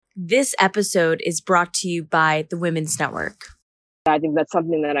This episode is brought to you by the Women's Network. I think that's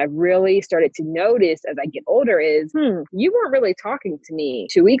something that I've really started to notice as I get older is, you weren't really talking to me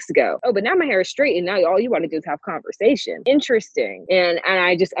 2 weeks ago. Oh, but now my hair is straight and now all you want to do is have conversation. Interesting. And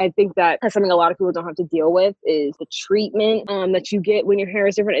I think that that's something a lot of people don't have to deal with is the treatment that you get when your hair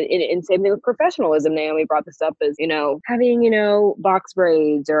is different. And same thing with professionalism. Naomi brought this up as, having, box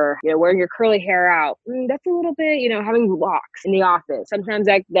braids or, wearing your curly hair out. That's a little bit, having locks in the office. Sometimes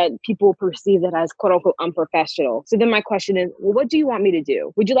that people perceive that as quote unquote unprofessional. So then my question is, well, what do you want me to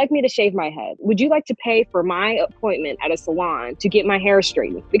do? Would you like me to shave my head? Would you like to pay for my appointment at a salon to get my hair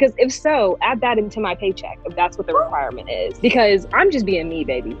straightened? Because if so, add that into my paycheck if that's what the requirement is. Because I'm just being me,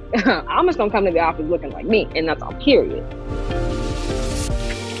 baby. I'm just gonna come to the office looking like me, and that's all, period.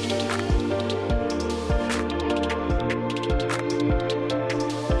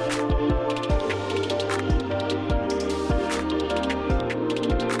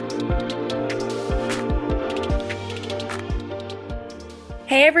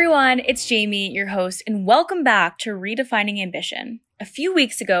 Hey everyone, it's Jamie, your host, and welcome back to Redefining Ambition. A few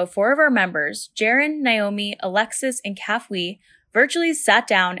weeks ago, 4 of our members, Jaren, Naomi, Alexis, and Kafui, virtually sat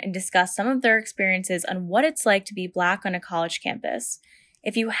down and discussed some of their experiences on what it's like to be Black on a college campus.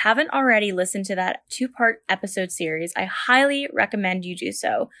 If you haven't already listened to that 2-part episode series, I highly recommend you do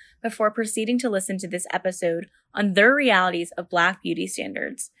so before proceeding to listen to this episode on their realities of Black beauty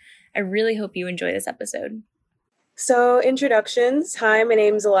standards. I really hope you enjoy this episode. So introductions. Hi, my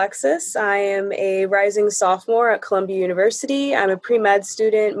name is Alexis. I am a rising sophomore at Columbia University. I'm a pre-med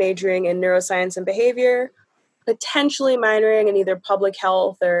student majoring in neuroscience and behavior, potentially minoring in either public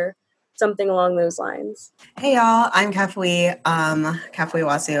health or something along those lines. Hey y'all, I'm Kafui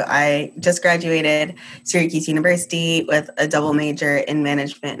Wasu. I just graduated Syracuse University with a double major in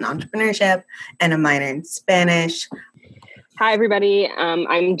management and entrepreneurship and a minor in Spanish. Hi, everybody.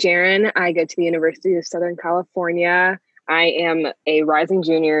 I'm Jaren. I go to the University of Southern California. I am a rising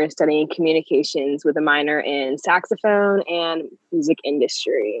junior studying communications with a minor in saxophone and music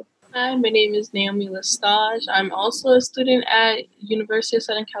industry. Hi, my name is Naomi Lestage. I'm also a student at University of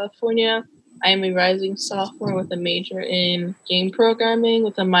Southern California. I am a rising sophomore with a major in game programming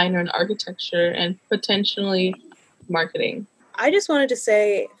with a minor in architecture and potentially marketing. I just wanted to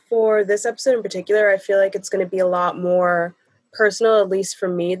say for this episode in particular, I feel like it's going to be a lot more personal, at least for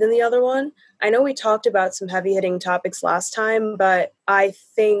me, than the other one. I know we talked about some heavy-hitting topics last time, but I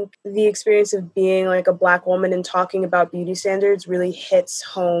think the experience of being like a Black woman and talking about beauty standards really hits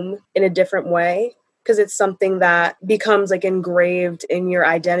home in a different way because it's something that becomes like engraved in your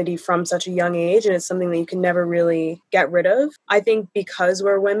identity from such a young age, and it's something that you can never really get rid of. I think because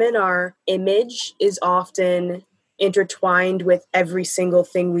we're women, our image is often intertwined with every single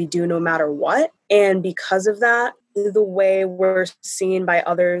thing we do, no matter what. And because of that, the way we're seen by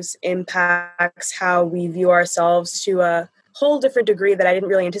others impacts how we view ourselves to a whole different degree that I didn't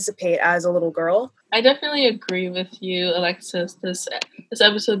really anticipate as a little girl. I definitely agree with you, Alexis. This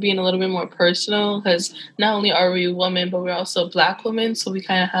episode being a little bit more personal because not only are we women, but we're also Black women. So we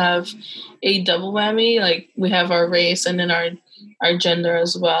kind of have a double whammy. Like we have our race and then our gender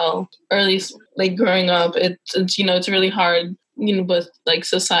as well. Or at least like growing up, it's it's really hard. With like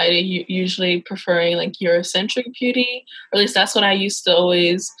society usually preferring like Eurocentric beauty, or at least that's what I used to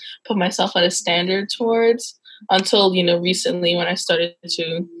always put myself at a standard towards until, recently when I started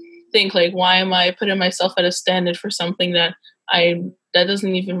to think like, why am I putting myself at a standard for something that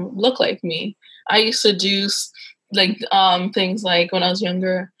doesn't even look like me? I used to do like things like when I was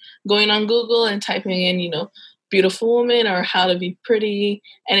younger, going on Google and typing in, beautiful woman or how to be pretty,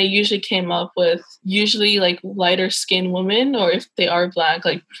 and it usually came up with like lighter skinned women, or if they are Black,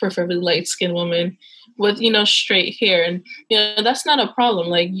 like preferably light skinned women with straight hair, and that's not a problem.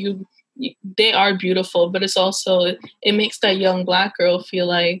 Like they are beautiful, but it's also it makes that young Black girl feel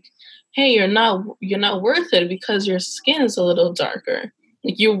like, hey, you're not worth it because your skin is a little darker.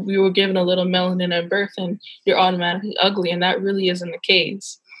 Like you were given a little melanin at birth and you're automatically ugly, and that really isn't the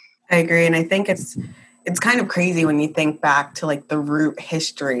case. I agree, and I think it's kind of crazy when you think back to like the root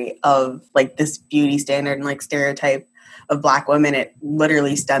history of like this beauty standard and like stereotype of Black women. It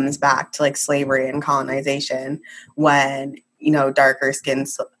literally stems back to like slavery and colonization when, darker skinned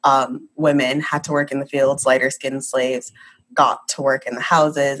women had to work in the fields, lighter skinned slaves got to work in the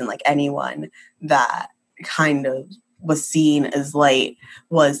houses, and like anyone that kind of was seen as light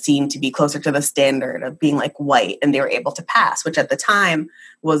was seen to be closer to the standard of being like white, and they were able to pass, which at the time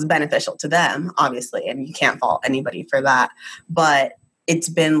was beneficial to them, obviously, and you can't fault anybody for that. But it's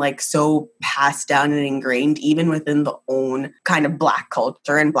been like so passed down and ingrained even within the own kind of Black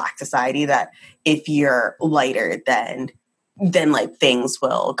culture and Black society that if you're lighter, then then like things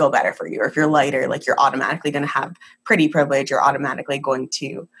will go better for you. Or if you're lighter, like you're automatically going to have pretty privilege. You're automatically going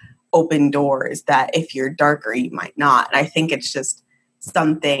to open doors that if you're darker, you might not. And I think it's just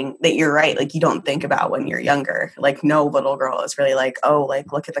something that you're right. Like you don't think about when you're younger. Like no little girl is really like, oh,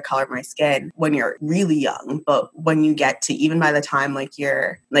 like look at the color of my skin when you're really young. But when you get to, even by the time like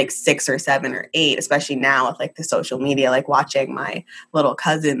you're like 6 or 7 or 8, especially now with like the social media, like watching my little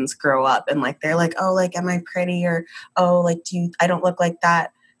cousins grow up and like, they're like, oh, like, am I pretty? Or, oh, like, I don't look like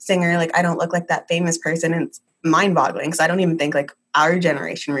that singer. Like, I don't look like that famous person. And it's mind boggling because I don't even think like our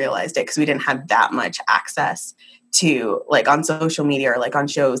generation realized it because we didn't have that much access to like on social media or like on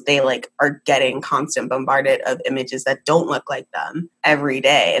shows. They like are getting constant bombarded of images that don't look like them every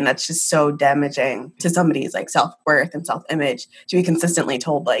day. And that's just so damaging to somebody's like self-worth and self-image to be consistently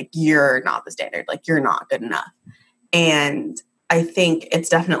told like, you're not the standard, like you're not good enough. And I think it's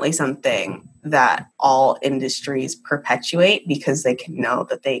definitely something that all industries perpetuate because they can know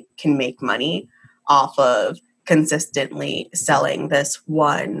that they can make money off of consistently selling this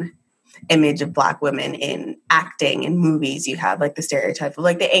one image of Black women in acting and movies. You have like the stereotype of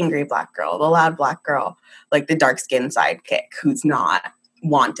like the angry Black girl, the loud Black girl, like the dark-skinned sidekick who's not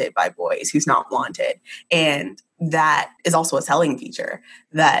wanted by boys, who's not wanted. And that is also a selling feature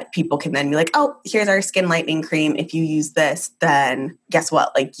that people can then be like, oh, here's our skin lightening cream. If you use this, then guess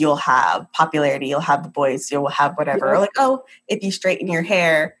what? Like you'll have popularity, you'll have the boys, you'll have whatever. Or like, oh, if you straighten your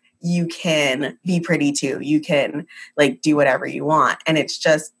hair, you can be pretty too. You can like do whatever you want. And it's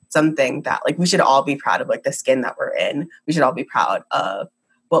just something that like we should all be proud of, like the skin that we're in. We should all be proud of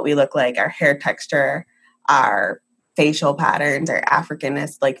what we look like, our hair texture, our facial patterns, our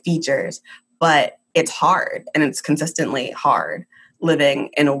Africanness like features. But it's hard, and it's consistently hard living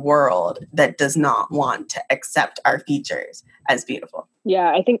in a world that does not want to accept our features as beautiful.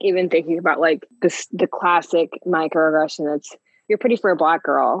 Yeah, I think even thinking about like the classic microaggression that's you're pretty for a Black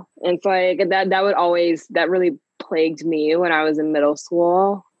girl. And it's like that really plagued me when I was in middle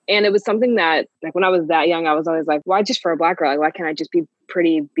school. And it was something that like when I was that young, I was always like, why just for a Black girl? Like, why can't I just be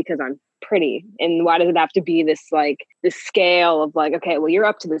pretty because I'm pretty? And why does it have to be this scale of like, okay, well, you're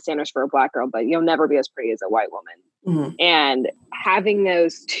up to the standards for a Black girl, but you'll never be as pretty as a white woman. Mm-hmm. And having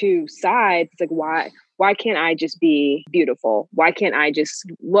those two sides, it's like, why can't I just be beautiful? Why can't I just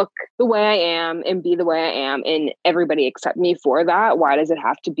look the way I am and be the way I am and everybody accept me for that? Why does it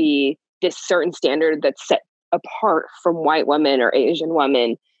have to be this certain standard that's set apart from white women or Asian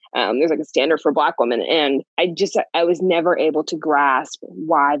women? There's like a standard for Black women. And I was never able to grasp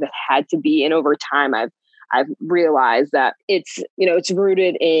why that had to be. And over time, I've realized that it's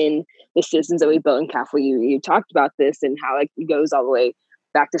rooted in the systems that we built in CAFWA. You talked about this and how it goes all the way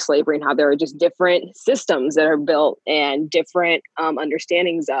back to slavery and how there are just different systems that are built and different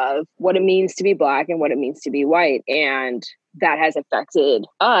understandings of what it means to be Black and what it means to be white. And that has affected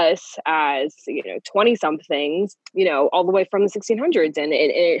us as, 20-somethings, all the way from the 1600s. And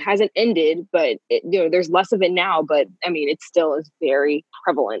it hasn't ended, but there's less of it now. But I mean, it still is very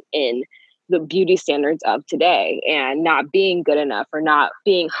prevalent in the beauty standards of today, and not being good enough or not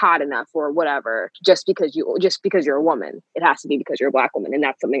being hot enough or whatever, just because you're a woman. It has to be because you're a Black woman. And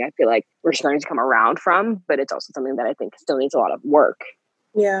that's something I feel like we're starting to come around from, but it's also something that I think still needs a lot of work.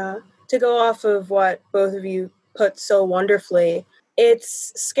 Yeah. To go off of what both of you put so wonderfully,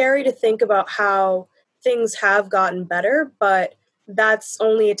 it's scary to think about how things have gotten better, but that's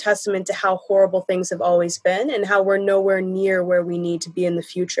only a testament to how horrible things have always been and how we're nowhere near where we need to be in the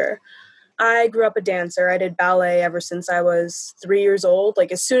future. I grew up a dancer. I did ballet ever since I was 3 years old.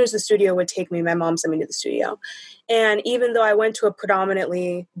 Like as soon as the studio would take me, my mom sent me to the studio. And even though I went to a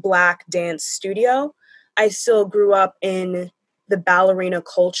predominantly Black dance studio, I still grew up in the ballerina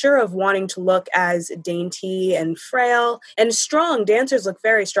culture of wanting to look as dainty and frail and strong. Dancers look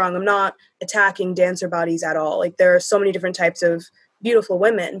very strong. I'm not attacking dancer bodies at all. Like there are so many different types of beautiful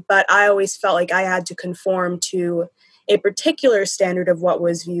women, but I always felt like I had to conform to a particular standard of what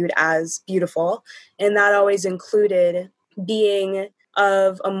was viewed as beautiful. And that always included being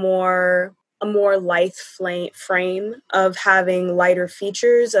of a more lithe frame, of having lighter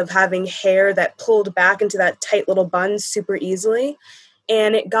features, of having hair that pulled back into that tight little bun super easily.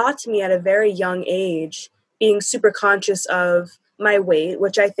 And it got to me at a very young age, being super conscious of my weight,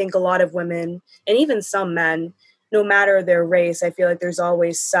 which I think a lot of women and even some men, no matter their race, I feel like there's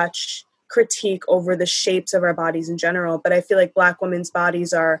always such critique over the shapes of our bodies in general. But I feel like Black women's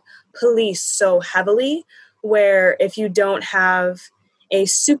bodies are policed so heavily, where if you don't have a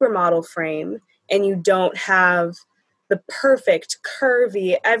supermodel frame and you don't have the perfect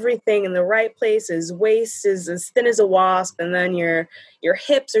curvy, everything in the right places, waist is as thin as a wasp, and then your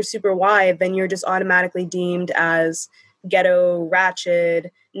hips are super wide, then you're just automatically deemed as ghetto,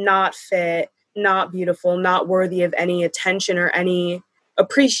 ratchet, not fit, not beautiful, not worthy of any attention or any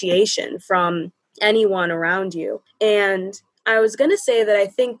appreciation from anyone around you. And I was going to say that I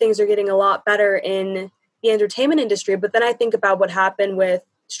think things are getting a lot better in the entertainment industry, but then I think about what happened with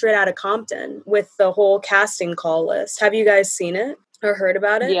Straight Outta Compton with the whole casting call list. Have you guys seen it or heard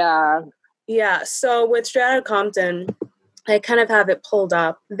about it? Yeah. Yeah. So with Straight Outta Compton, I kind of have it pulled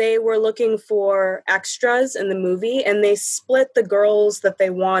up. They were looking for extras in the movie, and they split the girls that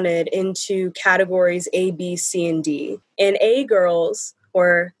they wanted into categories A, B, C, and D. And A girls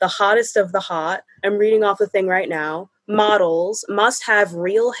were the hottest of the hot. I'm reading off the thing right now. Models must have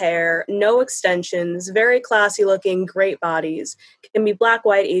real hair, no extensions, very classy looking, great bodies. Can be black,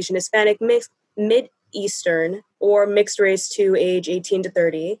 white, Asian, Hispanic, mixed, Mid-Eastern, or mixed race to age 18 to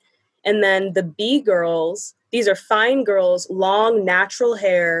 30. And then the B girls, these are fine girls, long, natural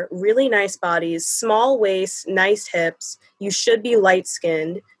hair, really nice bodies, small waist, nice hips. You should be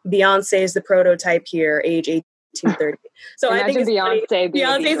light-skinned. Beyonce is the prototype here, age 18 to 30. So Imagine I think it's Beyonce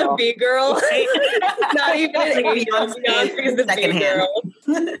Beyonce's a B girl. Not even an A girl. Beyonce's the B girl.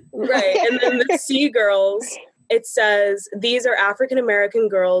 Right. And then the C girls, it says, these are African-American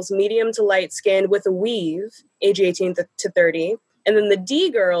girls, medium to light skin with a weave, age 18 to 30. And then the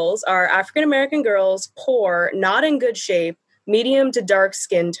D girls are African-American girls, poor, not in good shape, medium to dark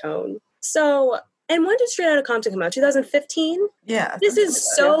skin tone. So, and when did Straight Outta Compton come out? 2015? Yeah. This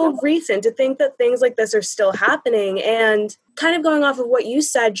is so recent to think that things like this are still happening. And kind of going off of what you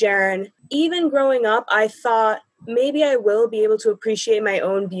said, Jaren, even growing up, I thought maybe I will be able to appreciate my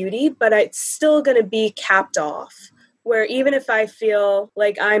own beauty, but it's still going to be capped off. Where even if I feel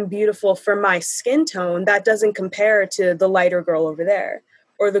like I'm beautiful for my skin tone, that doesn't compare to the lighter girl over there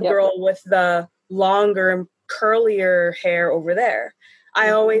or the girl with the longer and curlier hair over there. I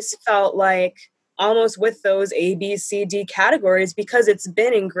always felt like almost with those A, B, C, D categories, because it's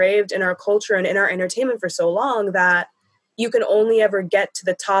been engraved in our culture and in our entertainment for so long that you can only ever get to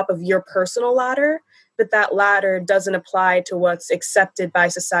the top of your personal ladder, but that ladder doesn't apply to what's accepted by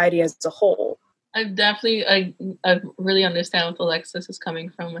society as a whole. I really understand what Alexis is coming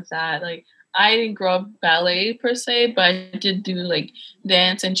from with that. Like, I didn't grow up ballet per se, but I did do like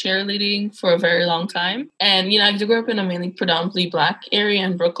dance and cheerleading for a very long time. And, I grew up in a mainly predominantly Black area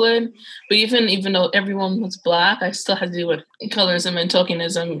in Brooklyn. But even though everyone was Black, I still had to deal with colorism and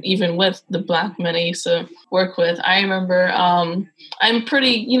tokenism, even with the Black men I used to work with. I remember I'm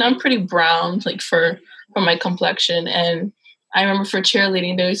pretty brown, like for my complexion. And I remember for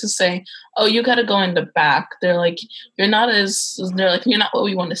cheerleading, they used to say, "Oh, you got to go in the back." They're like, you're not what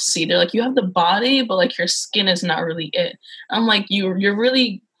we want to see. They're like, you have the body, but like your skin is not really it. I'm like, you're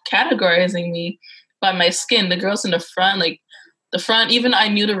really categorizing me by my skin. The girls in the front, even I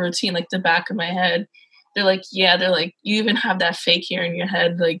knew the routine, like the back of my head. They're like, you even have that fake hair in your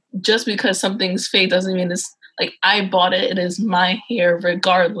head. Like, just because something's fake doesn't mean it's like I bought it. It is my hair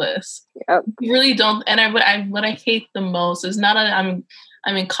regardless. Yep. You really don't. And what I hate the most is not that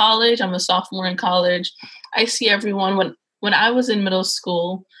I'm in college. I'm a sophomore in college. I see everyone when I was in middle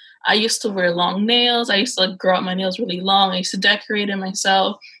school. I used to wear long nails. I used to grow out my nails really long. I used to decorate it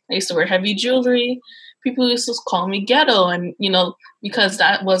myself. I used to wear heavy jewelry. People used to call me ghetto, and because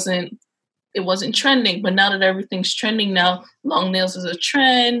it wasn't trending. But now that everything's trending now, long nails is a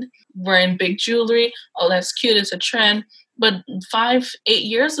trend. Wearing big jewelry, oh, that's cute, it's a trend. But 5-8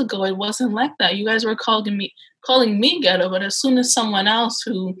 years ago, it wasn't like that. You guys were calling me ghetto, but as soon as someone else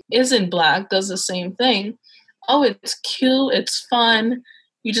who isn't Black does the same thing, oh, it's cute, it's fun.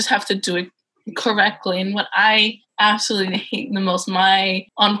 You just have to do it correctly. And what I absolutely hate the most, when I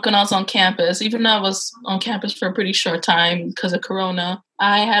was on campus, even though I was on campus for a pretty short time because of Corona,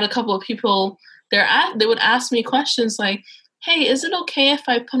 I had a couple of people there. They would ask me questions like, "Hey, is it okay if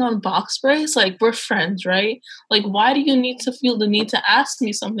I put on box braids? Like, we're friends, right? Like, why do you need to feel the need to ask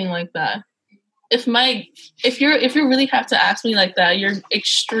me something like that? If you really have to ask me like that, you're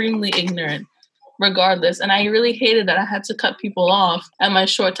extremely ignorant, regardless." And I really hated that I had to cut people off at my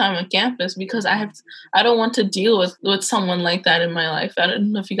short time on campus because I don't want to deal with someone like that in my life. I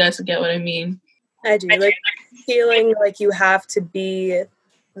don't know if you guys get what I mean. I do. Like, feeling like you have to be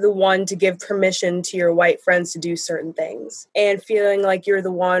the one to give permission to your white friends to do certain things, and feeling like you're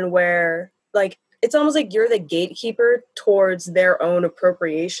the one where, like, it's almost like you're the gatekeeper towards their own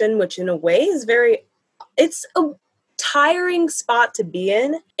appropriation, which in a way is it's a tiring spot to be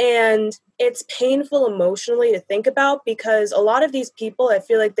in. And it's painful emotionally to think about because a lot of these people, I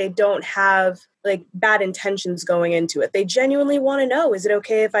feel like they don't have like bad intentions going into it. They genuinely want to know, is it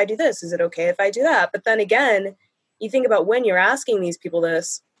okay if I do this? Is it okay if I do that? But then again, you think about when you're asking these people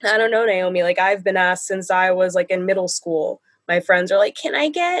this. I don't know, Naomi, like I've been asked since I was like in middle school. My friends are like, can I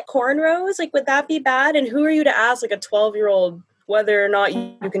get cornrows? Like, would that be bad? And who are you to ask like a 12-year-old whether or not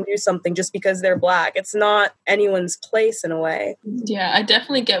you can do something just because they're Black? It's not anyone's place in a way. Yeah, I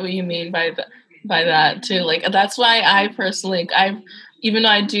definitely get what you mean by that too. Like, that's why I personally, even though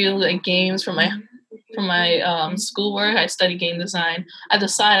I do like games for my schoolwork, I study game design. I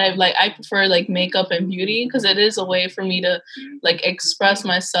decide I prefer like makeup and beauty because it is a way for me to like express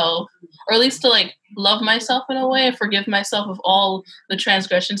myself, or at least to like love myself in a way, and forgive myself of all the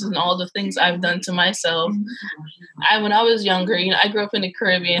transgressions and all the things I've done to myself. When I was younger, I grew up in a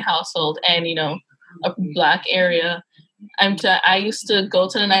Caribbean household and a Black area. I used to go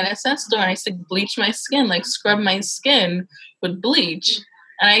to the 99-cent store and I used to bleach my skin, like scrub my skin with bleach.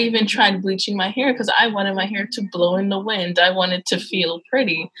 And I even tried bleaching my hair because I wanted my hair to blow in the wind. I wanted to feel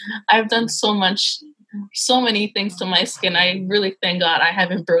pretty. I've done so many things to my skin. I really thank God I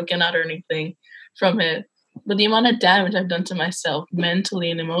haven't broken out or anything from it. But the amount of damage I've done to myself mentally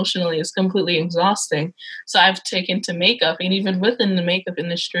and emotionally is completely exhausting. So I've taken to makeup, and even within the makeup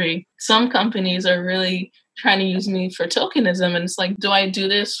industry, some companies are really trying to use me for tokenism. And it's like, do I do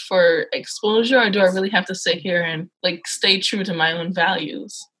this for exposure, or do I really have to sit here and like stay true to my own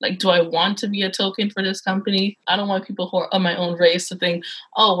values? Like, do I want to be a token for this company? I don't want people who are of my own race to think,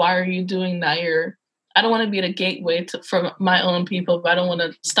 oh, why are you doing that? I don't want to be the gateway for my own people, but I don't want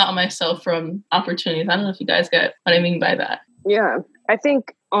to stop myself from opportunities. I don't know if you guys get what I mean by that. Yeah, I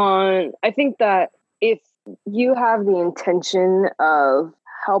think that if you have the intention of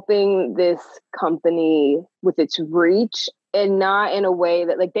helping this company with its reach, and not in a way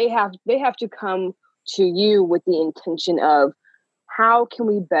that like they have to come to you with the intention of how can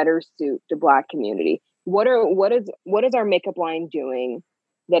we better suit the Black community? What is our makeup line doing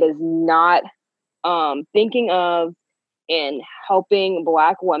that is not thinking of and helping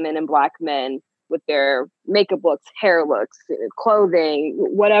Black women and Black men with their makeup looks, hair looks, clothing,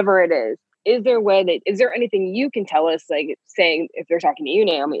 whatever it is? Is there anything you can tell us, like saying, if they're talking to you,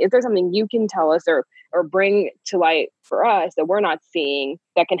 Naomi, is there something you can tell us or bring to light for us that we're not seeing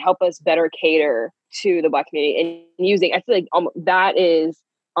that can help us better cater to the Black community? And I feel like that is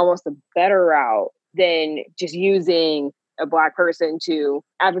almost a better route than just using a Black person to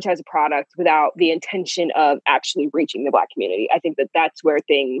advertise a product without the intention of actually reaching the Black community. I think that that's where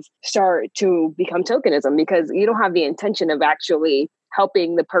things start to become tokenism, because you don't have the intention of actually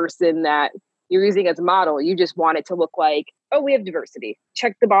helping the person that you're using as a model. You just want it to look like, oh, we have diversity.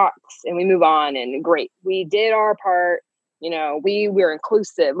 Check the box and we move on, and great. We did our part. We're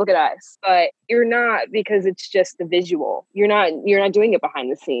inclusive. Look at us. But you're not, because it's just the visual. You're not doing it behind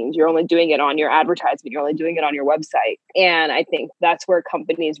the scenes. You're only doing it on your advertisement. You're only doing it on your website. And I think that's where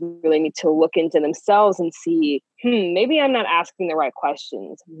companies really need to look into themselves and see, maybe I'm not asking the right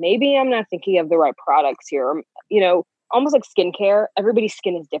questions. Maybe I'm not thinking of the right products here. Almost like skincare. Everybody's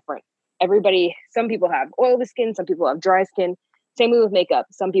skin is different. Some people have oily skin. Some people have dry skin. Same with makeup.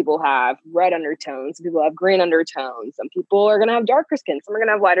 Some people have red undertones. Some people have green undertones. Some people are going to have darker skin. Some are going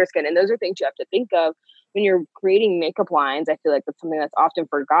to have lighter skin. And those are things you have to think of when you're creating makeup lines. I feel like that's something that's often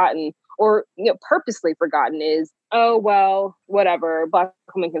forgotten, or purposely forgotten, is, oh, well, whatever. Black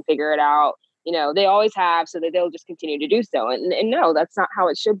women can figure it out. They always have, so that they'll just continue to do so. And no, that's not how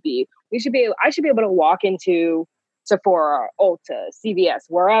it should be. I should be able to walk into Sephora, Ulta, CVS,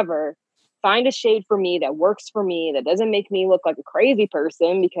 wherever, find a shade for me that works for me, that doesn't make me look like a crazy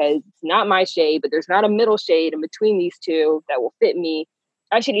person because it's not my shade, but there's not a middle shade in between these two that will fit me.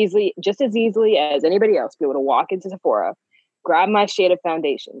 I should just as easily as anybody else, be able to walk into Sephora, grab my shade of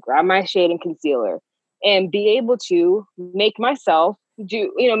foundation, grab my shade of concealer, and be able to make myself make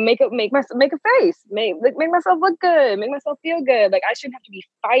a face, make myself look good, make myself feel good. Like, I shouldn't have to be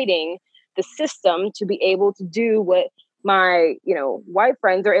fighting the system to be able to do what my white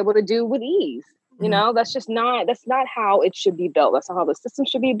friends are able to do with ease. That's not how it should be built. That's not how the system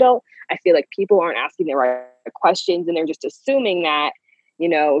should be built. I feel like people aren't asking the right questions, and they're just assuming that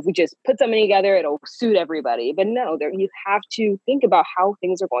if we just put something together, it'll suit everybody. But no, you have to think about how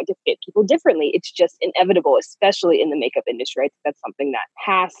things are going to fit people differently. It's just inevitable, especially in the makeup industry. I think that's something that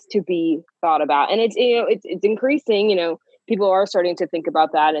has to be thought about, and it's increasing. People are starting to think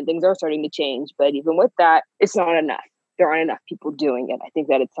about that, and things are starting to change. But even with that, it's not enough. There aren't enough people doing it. I think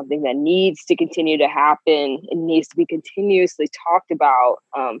that it's something that needs to continue to happen. It needs to be continuously talked about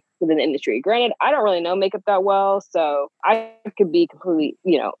within the industry. Granted, I don't really know makeup that well, so I could be completely,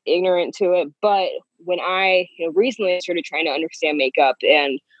 ignorant to it. But when I recently started trying to understand makeup,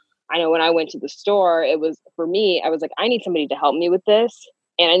 and I know when I went to the store, it was, for me, I was like, I need somebody to help me with this.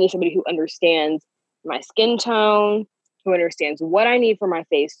 And I need somebody who understands my skin tone, who understands what I need for my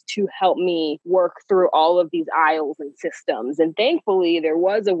face to help me work through all of these aisles and systems. And thankfully, there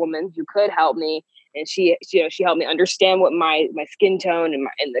was a woman who could help me, and she helped me understand what my skin tone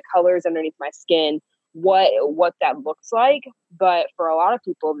and the colors underneath my skin, what that looks like. But for a lot of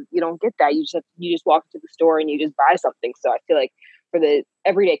people, you don't get that. You just walk into the store and you just buy something. So I feel like for the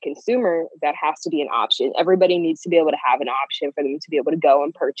everyday consumer, that has to be an option. Everybody needs to be able to have an option for them to be able to go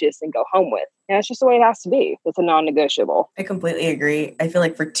and purchase and go home with. And that's just the way it has to be. It's a non-negotiable. I completely agree. I feel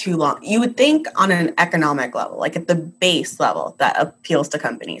like for too long, you would think on an economic level, like at the base level that appeals to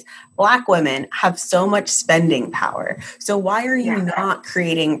companies, Black women have so much spending power. So why are you not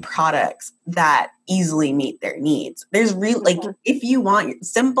creating products that easily meet their needs? There's if you want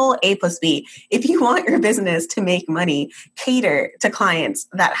simple A plus B, if you want your business to make money, cater to clients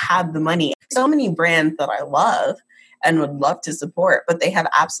that have the money. So many brands that I love and would love to support, but they have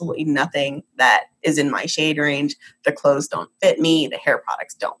absolutely nothing that is in my shade range. The clothes don't fit me. The hair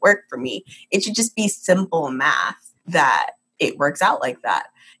products don't work for me. It should just be simple math that it works out like that.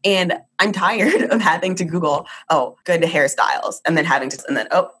 And I'm tired of having to Google, good hairstyles, and then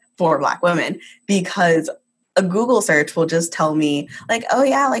for Black women, because a Google search will just tell me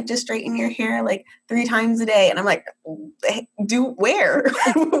just straighten your hair 3 times a day. And I'm like, where?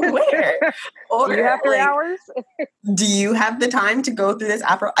 Where? Or do you have 3 hours? Do you have the time to go through this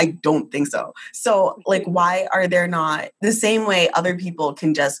after? I don't think so. So why are there not the same way other people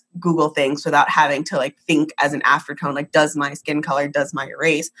can just Google things without having to think as an aftertone? Does my skin color, does my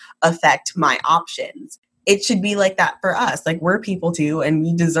race affect my options? It should be like that for us. We're people too, and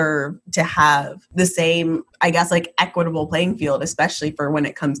we deserve to have the same, equitable playing field, especially for when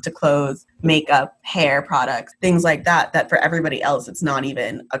it comes to clothes, makeup, hair products, things like that, that for everybody else, it's not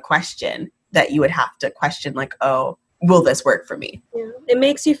even a question that you would have to question, will this work for me? Yeah. It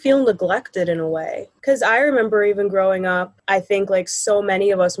makes you feel neglected in a way. Because I remember even growing up, I think so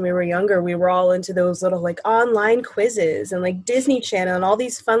many of us when we were younger, we were all into those little online quizzes and Disney Channel and all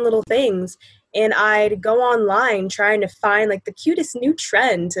these fun little things. And I'd go online trying to find the cutest new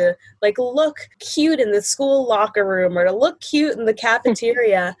trend to look cute in the school locker room or to look cute in the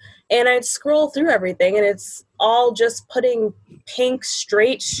cafeteria. And I'd scroll through everything, and it's all just putting pink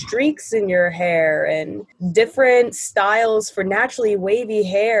straight streaks in your hair and different styles for naturally wavy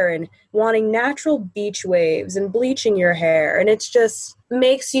hair and wanting natural beach waves and bleaching your hair. And it's just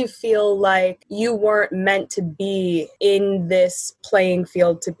makes you feel like you weren't meant to be in this playing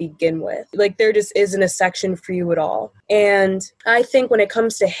field to begin with. There just isn't a section for you at all. And I think when it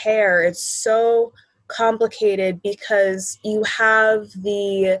comes to hair, it's so complicated because you have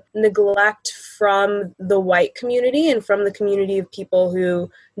the neglect from the white community and from the community of people who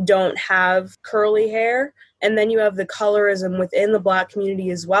don't have curly hair. And then you have the colorism within the Black community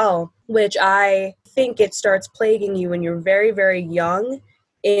as well, which I think it starts plaguing you when you're very, very young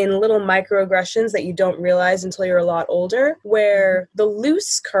in little microaggressions that you don't realize until you're a lot older, where the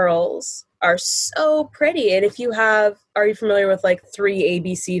loose curls are so pretty. And if you are you familiar with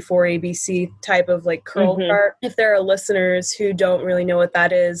 3ABC, 4ABC type of curl chart? If there are listeners who don't really know what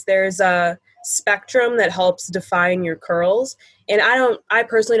that is, there's a spectrum that helps define your curls. And I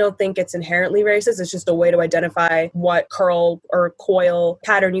personally don't think it's inherently racist. It's just a way to identify what curl or coil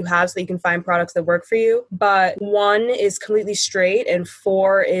pattern you have so that you can find products that work for you. But 1 is completely straight and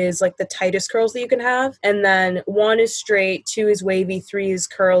 4 is the tightest curls that you can have. And then 1 is straight, 2 is wavy, 3 is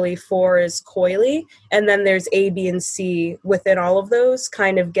curly, 4 is coily. And then there's A, B, and C within all of those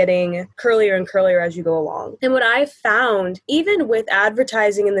kind of getting curlier and curlier as you go along. And what I found, even with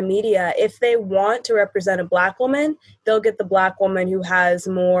advertising in the media, if they want to represent a Black woman, they'll get the Black woman who has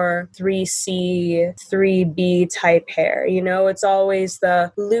more 3C, 3B type hair. It's always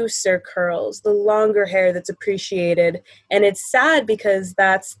the looser curls, the longer hair that's appreciated. And it's sad because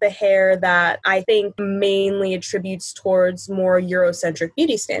that's the hair that I think mainly attributes towards more Eurocentric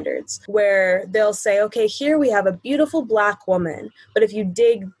beauty standards, where they'll say, okay, here we have a beautiful Black woman. But if you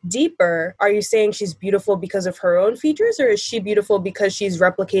dig deeper, are you saying she's beautiful because of her own features, or is she beautiful because she's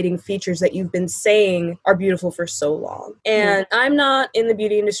replicating features that you've been saying are beautiful for so long? And I'm not in the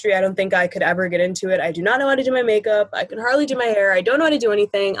beauty industry. I don't think I could ever get into it. I do not know how to do my makeup. I can hardly do my hair. I don't know how to do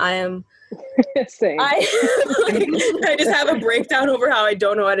anything. Same. I just have a breakdown over how I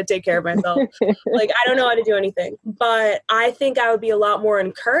don't know how to take care of myself. I don't know how to do anything. But I think I would be a lot more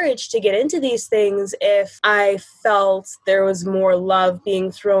encouraged to get into these things if I felt there was more love being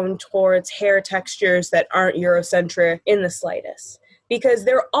thrown towards hair textures that aren't Eurocentric in the slightest. Because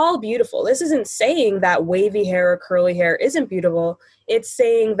they're all beautiful. This isn't saying that wavy hair or curly hair isn't beautiful. It's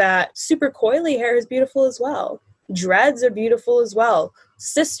saying that super coily hair is beautiful as well. Dreads are beautiful as well.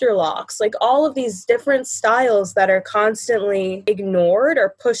 sister locks, like all of these different styles that are constantly ignored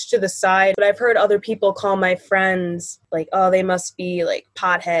or pushed to the side. But I've heard other people call my friends like, oh, they must be like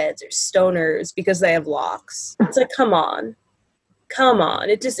potheads or stoners because they have locks. It's like, come on.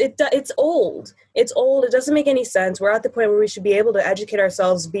 It's old. It's old. It doesn't make any sense. We're at the point where we should be able to educate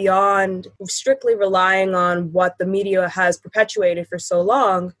ourselves beyond strictly relying on what the media has perpetuated for so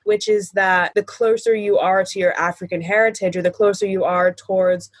long, which is that the closer you are to your African heritage, or the closer you are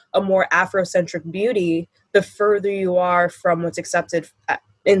towards a more Afrocentric beauty, the further you are from what's accepted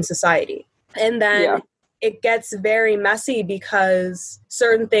in society. And then it gets very messy because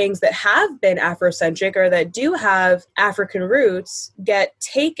certain things that have been Afrocentric or that do have African roots get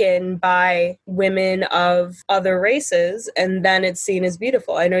taken by women of other races, and then it's seen as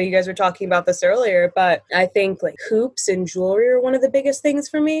beautiful. I know you guys were talking about this earlier, but I think like hoops and jewelry are one of the biggest things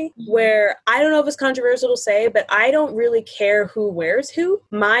for me, where I don't know if it's controversial to say, but I don't really care who wears who.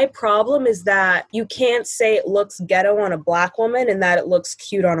 My problem is that you can't say it looks ghetto on a Black woman and that it looks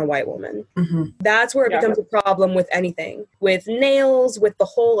cute on a white woman. Mm-hmm. That's where it becomes a problem with anything, with nails, with the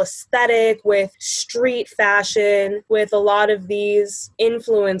whole aesthetic, with street fashion, with a lot of these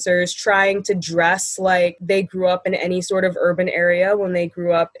influencers trying to dress like they grew up in any sort of urban area when they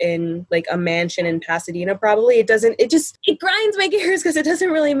grew up in like a mansion in Pasadena. Probably it grinds my gears because it doesn't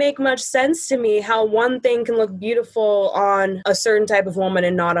really make much sense to me how one thing can look beautiful on a certain type of woman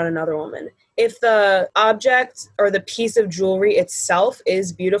and not on another woman. If the object or the piece of jewelry itself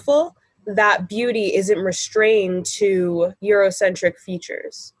is beautiful, that beauty isn't restrained to Eurocentric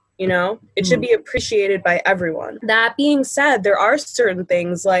features. You know, it should be appreciated by everyone. That being said, there are certain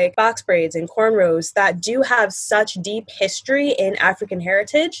things like box braids and cornrows that do have such deep history in African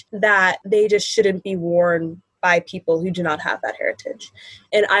heritage that they just shouldn't be worn by people who do not have that heritage.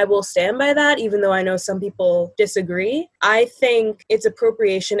 And I will stand by that, even though I know some people disagree. I think it's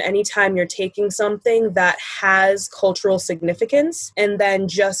appropriation anytime you're taking something that has cultural significance and then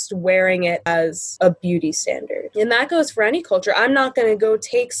just wearing it as a beauty standard. And that goes for any culture. I'm not going to go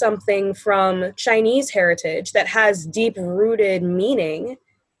take something from Chinese heritage that has deep-rooted meaning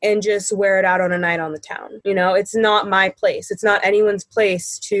and just wear it out on a night on the town. You know, it's not my place. It's not anyone's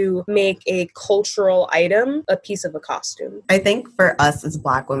place to make a cultural item a piece of a costume. I think for us as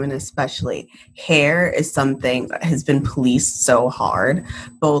Black women especially, hair is something that has been policed so hard,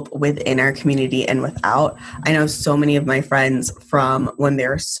 both within our community and without. I know so many of my friends from when they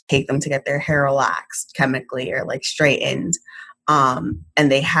take them to get their hair relaxed chemically or like straightened, and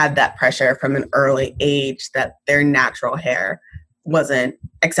they had that pressure from an early age that their natural hair wasn't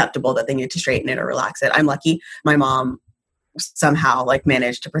acceptable, that they needed to straighten it or relax it. I'm lucky my mom somehow like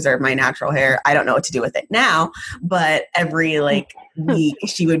managed to preserve my natural hair. I don't know what to do with it now, but every like week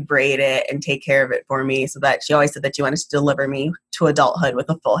she would braid it and take care of it for me, so that she always said that she wanted to deliver me to adulthood with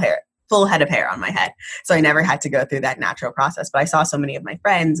a full head of hair on my head. So I never had to go through that natural process. But I saw so many of my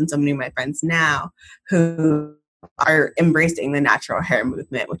friends and so many of my friends now who are embracing the natural hair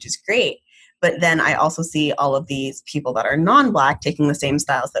movement, which is great. But then I also see all of these people that are non-Black taking the same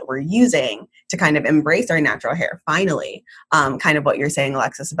styles that we're using to kind of embrace our natural hair, finally. Kind of what you're saying,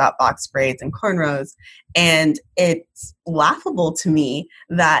 Alexis, about box braids and cornrows. And it's laughable to me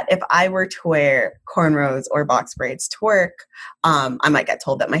that if I were to wear cornrows or box braids to work, I might get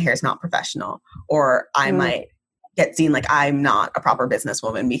told that my hair is not professional, or I might get seen like I'm not a proper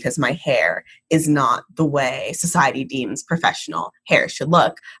businesswoman because my hair is not the way society deems professional hair should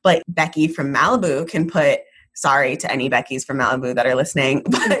look. But Becky from Malibu can put, sorry to any Beckys from Malibu that are listening,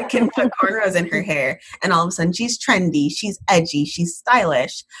 but can put cornrows in her hair, and all of a sudden she's trendy, she's edgy, she's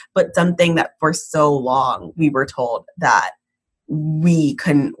stylish. But something that for so long we were told that we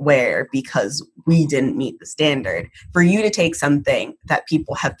couldn't wear because we didn't meet the standard. For you to take something that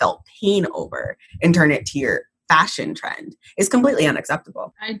people have felt pain over and turn it to your fashion trend is completely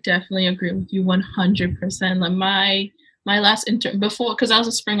unacceptable. I definitely agree with you 100%. Like my last intern before, because I was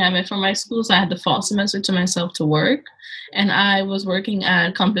a spring admin for my school, so I had the fall semester to myself to work, and I was working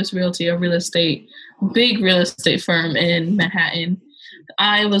at Compass Realty, a big real estate firm in Manhattan.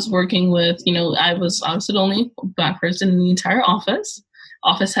 I was working with, I was obviously the only Black person in the entire office.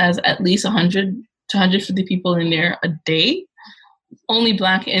 Office has at least 100 to 150 people in there a day. Only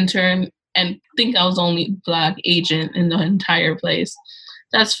Black intern, and think I was the only Black agent in the entire place.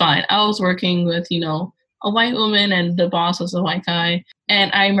 That's fine. I was working with, a white woman, and the boss was a white guy. And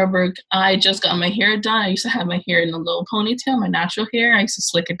I remember I just got my hair done. I used to have my hair in a little ponytail, my natural hair. I used to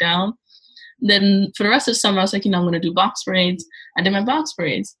slick it down. Then for the rest of the summer, I was like, I'm going to do box braids. I did my box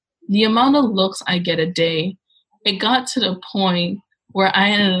braids. The amount of looks I get a day, it got to the point where I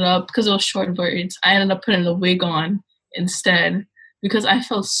ended up, because it was short braids, I ended up putting a wig on instead, because I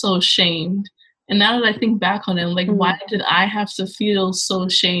felt so shamed. And now that I think back on it, I'm like, why did I have to feel so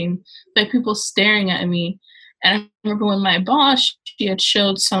ashamed by people staring at me? And I remember when my boss, she had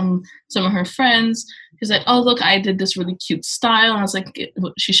showed some of her friends. She's like, oh, look, I did this really cute style. And I was like,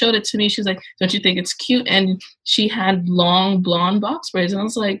 she showed it to me. She's like, don't you think it's cute? And she had long blonde box braids. And I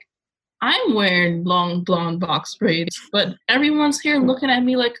was like, I'm wearing long blonde box braids, but everyone's here looking at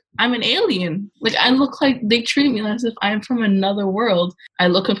me like I'm an alien. Like I look like they treat me as if I'm from another world. I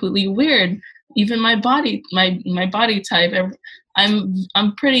look completely weird. Even my body, my body type.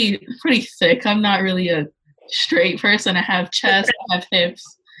 I'm pretty thick. I'm not really a straight person. I have chest, I have hips.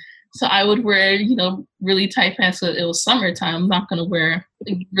 So I would wear, really tight pants. So it was summertime. I'm not gonna wear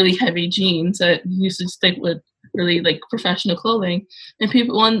really heavy jeans that used to stick with really like professional clothing.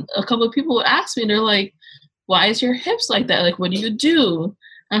 And a couple of people would ask me, they're like, why is your hips like that? Like, what do you do?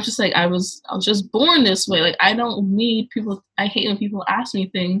 And I'm just like, I was just born this way. Like, I don't need people. I hate when people ask me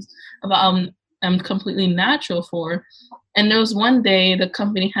things about I'm completely natural for. And there was one day the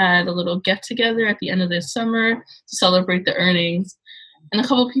company had a little get together at the end of the summer to celebrate the earnings. And a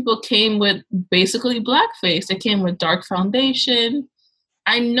couple of people came with basically blackface. They came with dark foundation.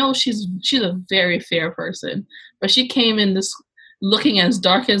 I know she's a very fair person, but she came in this looking as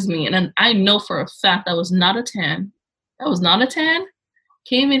dark as me. And I know for a fact that was not a tan. That was not a tan.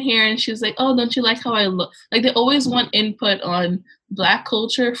 Came in here and she was like, oh, don't you like how I look? Like they always want input on Black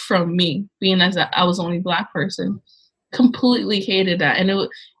culture from me, being as I was the only Black person. Completely hated that. And it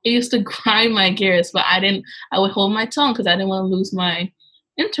used to grind my gears, but I would hold my tongue because I didn't want to lose my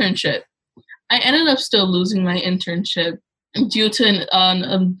internship. I ended up still losing my internship due to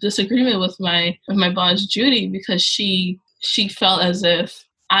a disagreement with my boss Judy, because she felt as if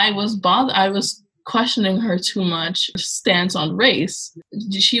I was questioning her too much stance on race.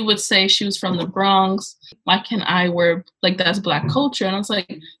 She would say she was from the Bronx. Why can't I wear, like, that's Black culture? And I was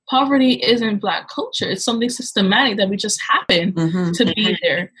like, poverty isn't Black culture. It's something systematic that we just happen to be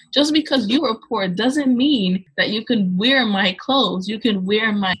there. Just because you were poor doesn't mean that you can wear my clothes, you can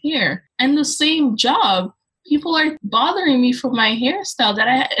wear my hair. And the same job, people are bothering me for my hairstyle that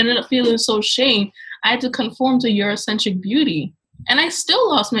I ended up feeling so ashamed. I had to conform to Eurocentric beauty. And I still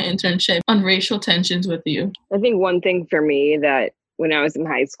lost my internship on racial tensions with you. I think one thing for me that when I was in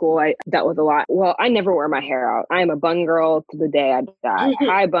high school, I dealt with a lot. Well, I never wear my hair out. I am a bun girl to the day I die.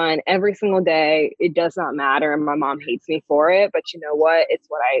 I bun every single day. It does not matter. And my mom hates me for it. But you know what? It's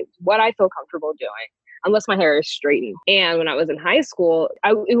what I feel comfortable doing, unless my hair is straightened. And when I was in high school,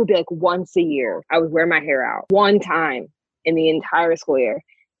 it would be like once a year. I would wear my hair out one time in the entire school year.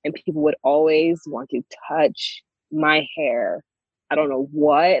 And people would always want to touch my hair. I don't know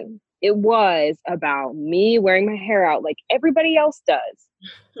what it was about me wearing my hair out like everybody else does.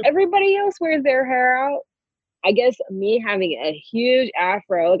 Everybody else wears their hair out. I guess me having a huge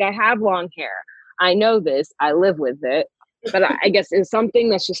afro, like I have long hair. I know this, I live with it. But I guess it's something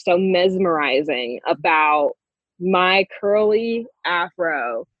that's just so mesmerizing about my curly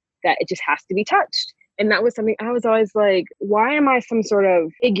afro that it just has to be touched. And that was something I was always like, why am I some sort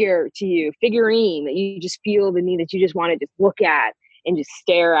of figurine that you just feel the need that you just want to just look at and just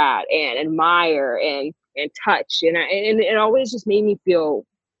stare at and admire and touch. And it always just made me feel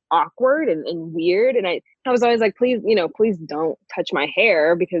awkward and weird. And I was always like, please don't touch my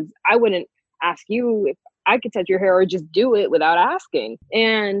hair, because I wouldn't ask you if I could touch your hair or just do it without asking.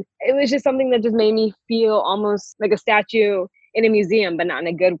 And it was just something that just made me feel almost like a statue in a museum, but not in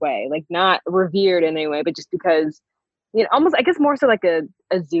a good way, like not revered in any way, but just because, almost, I guess more so like a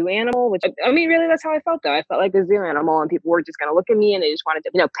zoo animal, which, I mean, really, that's how I felt, though. I felt like a zoo animal, and people were just going to look at me and they just wanted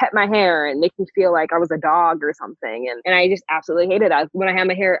to, pet my hair and make me feel like I was a dog or something. And I just absolutely hated it. When I had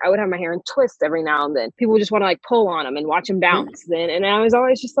my hair, I would have my hair in twists every now and then. People would just want to like pull on them and watch them bounce. And I was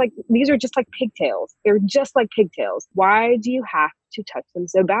always just like, these are just like pigtails. They're just like pigtails. Why do you have to touch them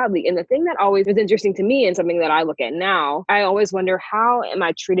so badly? And the thing that always was interesting to me, and something that I look at now, I always wonder, how am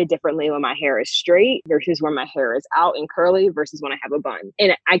I treated differently when my hair is straight versus when my hair is out and curly versus when I have a bun?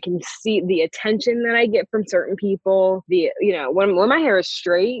 And I can see the attention that I get from certain people. When my hair is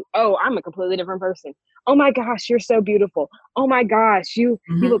straight, oh, I'm a completely different person. Oh my gosh, you're so beautiful. Oh my gosh, you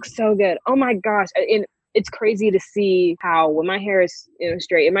look so good. Oh my gosh. And it's crazy to see how when my hair is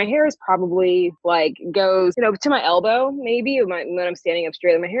straight, and my hair is probably like goes to my elbow maybe when I'm standing up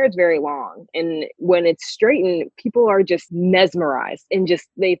straight, and my hair is very long, and when it's straightened, people are just mesmerized and just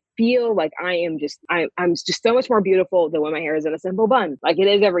they feel like I'm just so much more beautiful than when my hair is in a simple bun, like it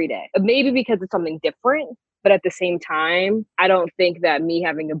is every day. Maybe because it's something different, But at the same time, I don't think that me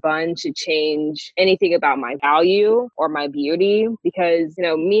having a bun should change anything about my value or my beauty because,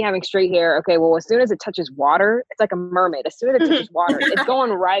 me having straight hair, okay, well, as soon as it touches water, it's like a mermaid. As soon as it touches water, it's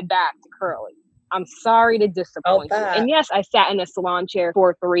going right back to curly. I'm sorry to disappoint you. And yes, I sat in a salon chair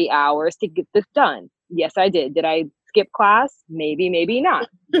for 3 hours to get this done. Yes, I did. Did I skip class? Maybe, maybe not.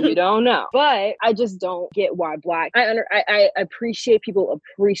 You don't know. But I just don't get why I appreciate people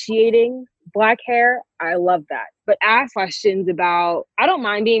appreciating Black hair. I love that. But ask questions about, I don't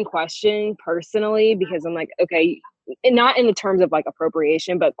mind being questioned personally because I'm like, okay, and not in the terms of like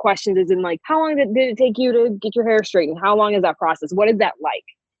appropriation, but questions is in like, how long did it take you to get your hair straightened? How long is that process? What is that like?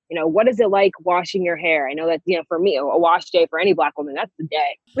 What is it like washing your hair? I know that, for me, a wash day for any Black woman, that's the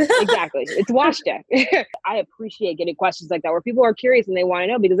day. Exactly. It's wash day. I appreciate getting questions like that where people are curious and they want to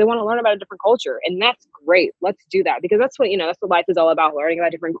know because they want to learn about a different culture. And that's great. Let's do that because that's what, that's what life is all about, learning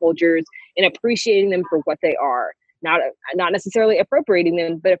about different cultures and appreciating them for what they are. Not necessarily appropriating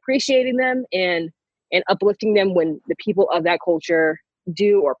them, but appreciating them and uplifting them when the people of that culture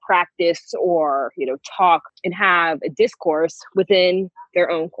do or practice or talk and have a discourse within their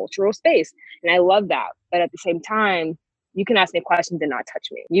own cultural space. And I love that. But at the same time, you can ask me questions and not touch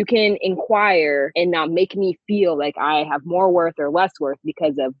me. You can inquire and not make me feel like I have more worth or less worth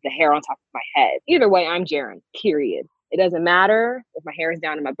because of the hair on top of my head. Either way, I'm Jaren, period. It doesn't matter if my hair is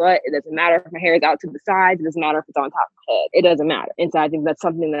down in my butt. It doesn't matter if my hair is out to the sides. It doesn't matter if it's on top of my head. It doesn't matter. And so I think that's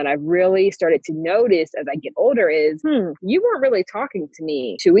something that I've really started to notice as I get older is, you weren't really talking to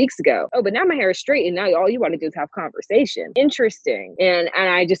me 2 weeks ago. Oh, but now my hair is straight and now all you want to do is have conversation. Interesting. And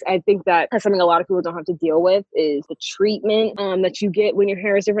I think that that's something a lot of people don't have to deal with is the treatment that you get when your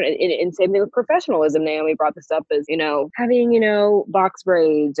hair is different. And same thing with professionalism. Naomi brought this up as, having, box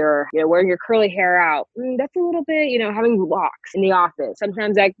braids or, wearing your curly hair out. That's a little bit, having locks in the office.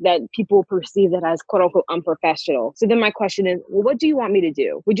 Sometimes that people perceive that as quote unquote unprofessional. So then my question is, well, what do you want me to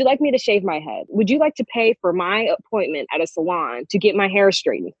do? Would you like me to shave my head? Would you like to pay for my appointment at a salon to get my hair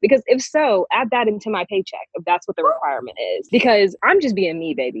straightened? Because if so, add that into my paycheck if that's what the requirement is. Because I'm just being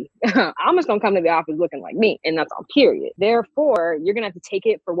me, baby. I'm just gonna come to the office looking like me, and that's on period. Therefore, you're gonna have to take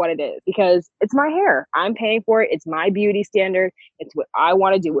it for what it is because it's my hair. I'm paying for it. It's my beauty standard. It's what I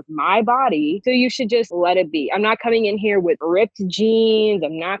want to do with my body. So you should just let it be. I'm not coming in here with ripped jeans.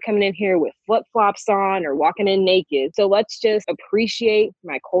 I'm not coming in here with flip-flops on or walking in naked. So let's just appreciate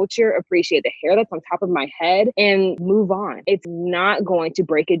my culture, appreciate the hair that's on top of my head and move on. It's not going to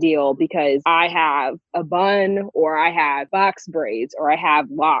break a deal because I have a bun or I have box braids or I have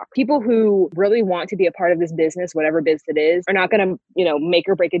locks. People who really want to be a part of this business, whatever business it is, are not going to, make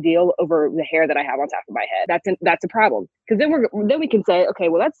or break a deal over the hair that I have on top of my head. That's a problem. Because then we can say, okay,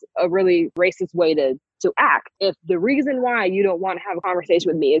 well, that's a really racist way to act. If the reason why you don't want to have a conversation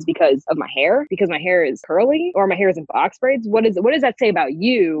with me is because of my hair, because my hair is curly or my hair is in box braids, what does that say about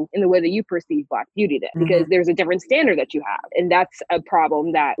you in the way that you perceive Black beauty then? Because there's a different standard that you have. And that's a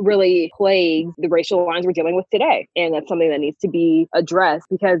problem that really plagues the racial lines we're dealing with today. And that's something that needs to be addressed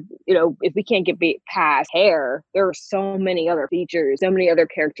because, if we can't get past hair, there are so many other features, so many other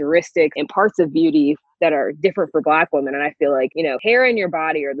characteristics and parts of beauty that are different for Black women. And I feel like, hair in your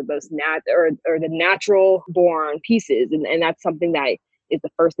body are the most or the natural born pieces. And that's something that is the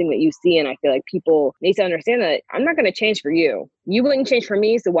first thing that you see. And I feel like people need to understand that I'm not going to change for you. You wouldn't change for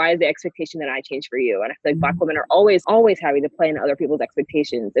me. So why is the expectation that I change for you? And I feel like Black women are always having to play into other people's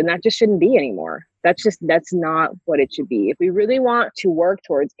expectations. And that just shouldn't be anymore. That's not what it should be. If we really want to work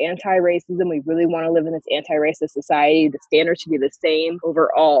towards anti-racism, we really want to live in this anti-racist society, the standards should be the same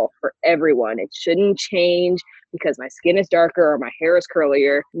overall for everyone. It shouldn't change because my skin is darker or my hair is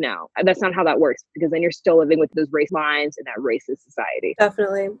curlier. No, that's not how that works because then you're still living with those race lines in that racist society.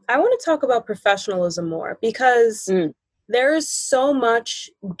 Definitely. I want to talk about professionalism more because there's so much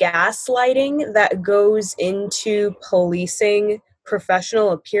gaslighting that goes into policing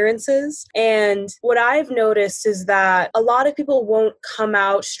professional appearances. And what I've noticed is that a lot of people won't come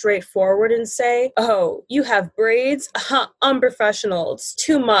out straightforward and say, oh, you have braids? Unprofessional. It's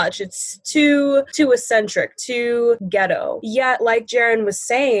too much. It's too eccentric, too ghetto. Yet, like Jaren was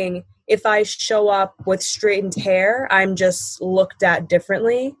saying, if I show up with straightened hair, I'm just looked at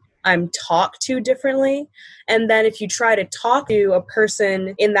differently. I'm talked to differently. And then if you try to talk to a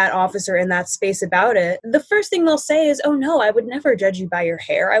person in that office or in that space about it, the first thing they'll say is, oh no, I would never judge you by your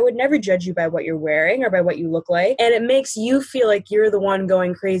hair. I would never judge you by what you're wearing or by what you look like. And it makes you feel like you're the one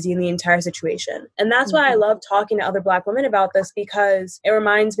going crazy in the entire situation. And that's why I love talking to other Black women about this, because it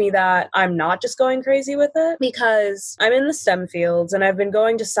reminds me that I'm not just going crazy with it, because I'm in the STEM fields and I've been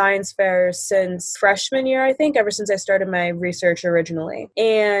going to science fairs since freshman year, I think, ever since I started my research originally.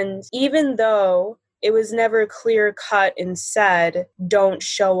 And even though it was never clear cut and said, don't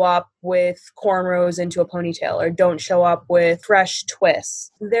show up with cornrows into a ponytail or don't show up with fresh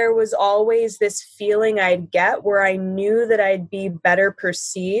twists. There was always this feeling I'd get where I knew that I'd be better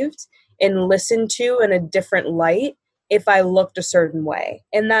perceived and listened to in a different light if I looked a certain way.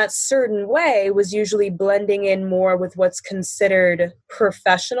 And that certain way was usually blending in more with what's considered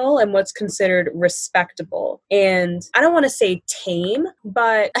professional and what's considered respectable. And I don't want to say tame,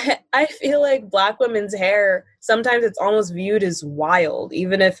 but I feel like Black women's hair, sometimes it's almost viewed as wild,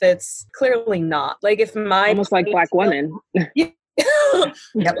 even if it's clearly not. Like if my... Almost like Black women. Yep.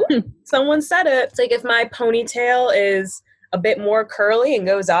 Someone said it. It's like if my ponytail is a bit more curly and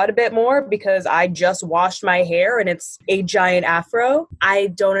goes out a bit more because I just washed my hair and it's a giant afro, I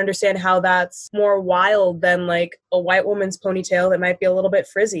don't understand how that's more wild than like a white woman's ponytail that might be a little bit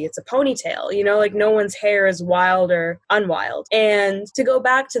frizzy. It's a ponytail, you know, like no one's hair is wild or unwild. And to go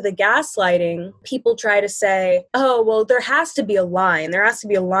back to the gaslighting, people try to say, oh, well, there has to be a line. There has to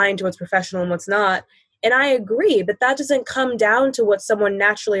be a line to what's professional and what's not. And I agree, but that doesn't come down to what someone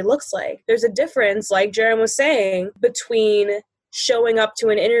naturally looks like. There's a difference, like Jaren was saying, between showing up to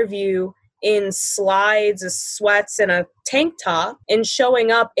an interview in slides, sweats, and a tank top and showing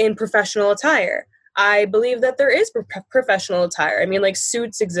up in professional attire. I believe that there is professional attire. I mean, like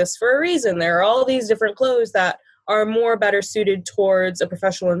suits exist for a reason. There are all these different clothes that are more better suited towards a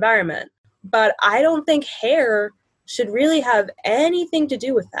professional environment. But I don't think hair should really have anything to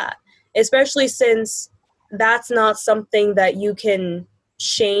do with that, especially since that's not something that you can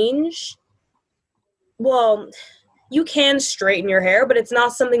change. Well, you can straighten your hair, but it's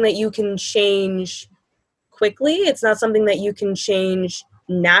not something that you can change quickly. It's not something that you can change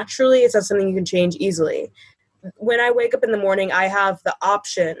naturally. It's not something you can change easily. When I wake up in the morning, I have the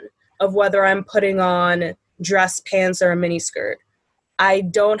option of whether I'm putting on dress pants or a mini skirt. I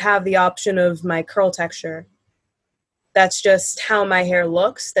don't have the option of my curl texture. That's just how my hair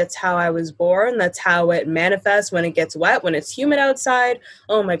looks. That's how I was born. That's how it manifests when it gets wet, when it's humid outside.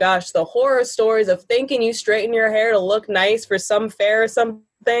 Oh my gosh, the horror stories of thinking you straighten your hair to look nice for some fair or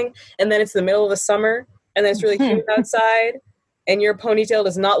something, and then it's the middle of the summer, and then it's really humid outside, and your ponytail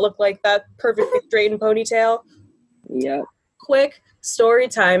does not look like that perfectly straightened ponytail. Yep. Quick story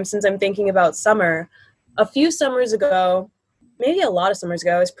time, since I'm thinking about summer. A few summers ago, maybe a lot of summers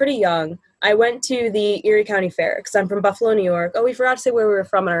ago, I was pretty young. I went to the Erie County Fair because I'm from Buffalo, New York. Oh, we forgot to say where we were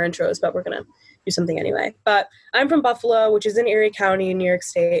from in our intros, but we're going to do something anyway. But I'm from Buffalo, which is in Erie County in New York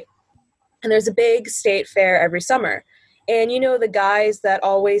State. And there's a big state fair every summer. And you know the guys that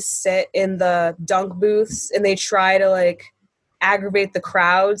always sit in the dunk booths and they try to like aggravate the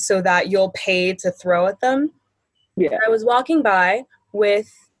crowd so that you'll pay to throw at them? Yeah. I was walking by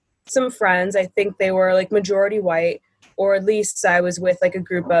with some friends. I think they were like majority white. Or at least I was with like a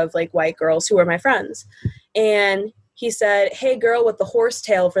group of like white girls who were my friends. And he said, hey girl with the horse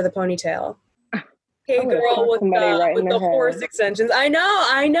tail for the ponytail. Hey girl with the horse extensions. I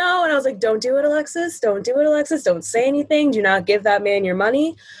know. And I was like, don't do it, Alexis. Don't do it, Alexis. Don't say anything. Do not give that man your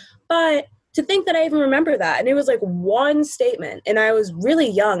money. But to think that I even remember that. And it was like one statement. And I was really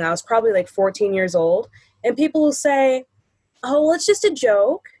young. I was probably like 14 years old. And people will say, oh, well, it's just a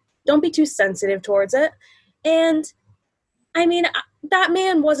joke. Don't be too sensitive towards it. And I mean, that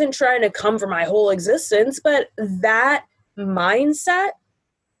man wasn't trying to come for my whole existence, but that mindset,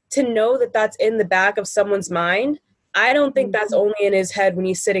 to know that that's in the back of someone's mind, I don't think that's only in his head when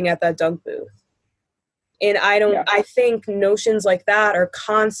he's sitting at that dunk booth. And I think notions like that are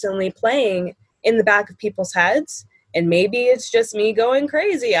constantly playing in the back of people's heads. And maybe it's just me going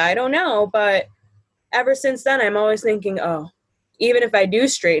crazy. I don't know. But ever since then, I'm always thinking, oh, even if I do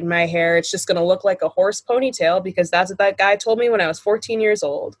straighten my hair, it's just going to look like a horse ponytail because that's what that guy told me when I was 14 years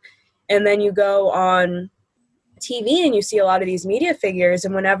old. And then you go on TV and you see a lot of these media figures,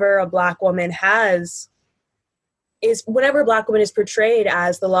 and whenever a Black woman is portrayed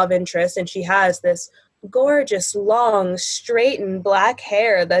as the love interest and she has this gorgeous, long, straightened black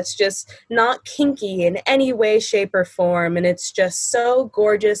hair that's just not kinky in any way, shape, or form. And it's just so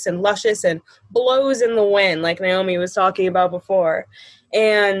gorgeous and luscious and blows in the wind, like Naomi was talking about before.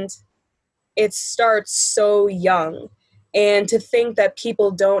 And it starts so young. And to think that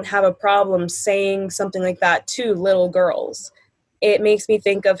people don't have a problem saying something like that to little girls, it makes me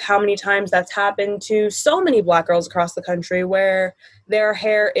think of how many times that's happened to so many Black girls across the country where their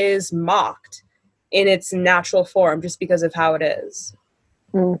hair is mocked in its natural form just because of how it is.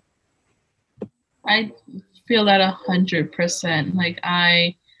 I feel that 100%. Like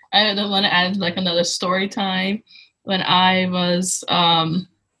I don't want to add like another story time when I was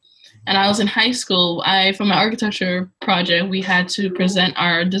And I was in high school. For my architecture project, we had to present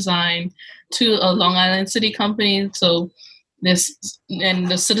our design to a Long Island City company. So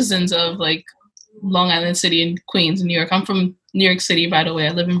the citizens of like Long Island City and Queens, New York. I'm from New York City, by the way.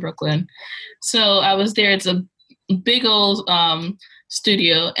 I live in Brooklyn. So I was there. It's a big old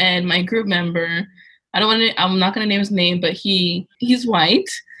studio, and my group member, I'm not going to name his name, but he's white,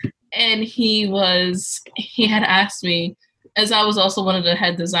 and he had asked me, as I was also one of the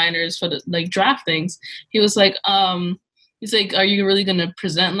head designers for the like draft things. He was like, he's like, are you really going to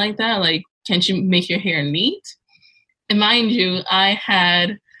present like that? Like, can't you make your hair neat? And mind you, I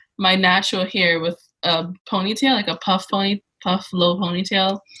had my natural hair with a ponytail, like a puff low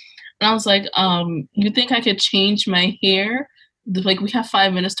ponytail. And I was like, you think I could change my hair? Like, we have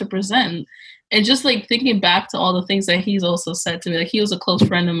 5 minutes to present. And just like thinking back to all the things that he's also said to me, like he was a close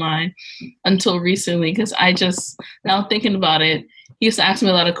friend of mine until recently, because now thinking about it, he used to ask me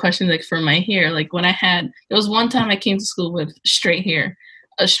a lot of questions like for my hair. Like there was one time I came to school with straight hair,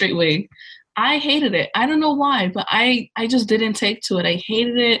 a straight wig. I hated it. I don't know why, but I just didn't take to it. I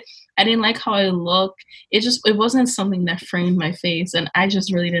hated it. I didn't like how I looked. It wasn't something that framed my face, and I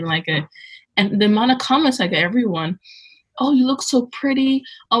just really didn't like it. And the amount of comments I got, everyone, oh, you look so pretty.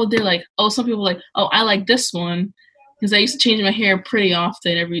 Oh, they're like, oh, some people are like, oh, I like this one. Because I used to change my hair pretty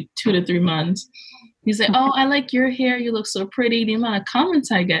often, every 2 to 3 months. He's like, oh, I like your hair. You look so pretty. The amount of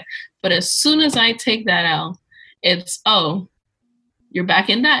comments I get. But as soon as I take that out, it's, oh, you're back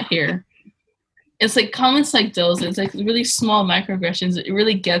in that hair. It's like comments like those. It's like really small microaggressions. It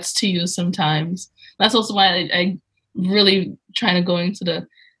really gets to you sometimes. That's also why I really trying to go into the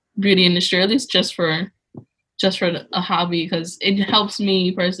beauty industry, at least just for a hobby, because it helps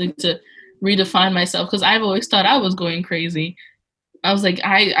me personally to redefine myself, because I've always thought I was going crazy. I was like,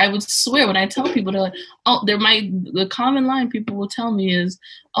 I would swear when I tell people, they're like, oh, the common line people will tell me is,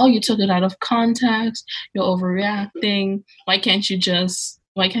 oh, you took it out of context, you're overreacting, why can't you just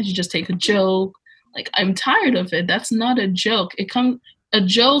take a joke? Like, I'm tired of it. That's not a joke. A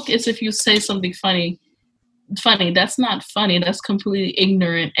joke is if you say something funny. That's not funny. That's completely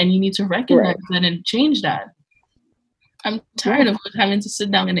ignorant, and you need to recognize that and change that. I'm tired of having to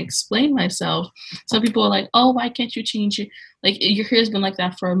sit down and explain myself. Some people are like, oh, why can't you change it? Like, your hair's been like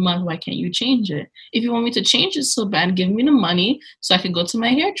that for a month. Why can't you change it? If you want me to change it so bad, give me the money so I can go to my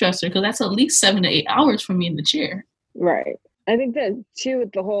hairdresser, because that's at least 7 to 8 hours for me in the chair. Right. I think that too,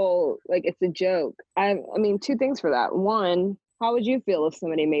 with the whole, like, it's a joke. I mean, 2 things for that. One, how would you feel if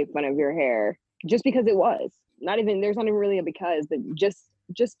somebody made fun of your hair just because it was? There's not even really a because, but just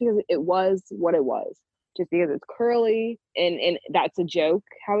because it was what it was. Just because it's curly and that's a joke.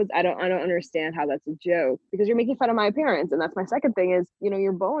 I don't understand how that's a joke, because you're making fun of my appearance. And that's my second thing is,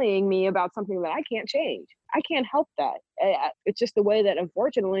 you're bullying me about something that I can't change. I can't help that. It's just the way that,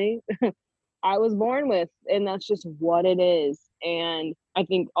 unfortunately, I was born with, and that's just what it is. And I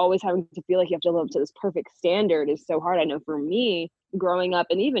think always having to feel like you have to live up to this perfect standard is so hard. I know for me, growing up,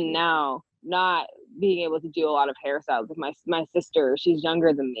 and even now, not being able to do a lot of hairstyles with my sister. She's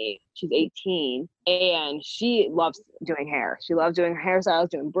younger than me. She's 18, and she loves doing hair. She loves doing hairstyles,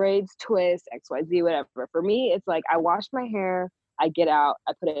 doing braids, twists, XYZ, whatever. For me, it's like I wash my hair, I get out,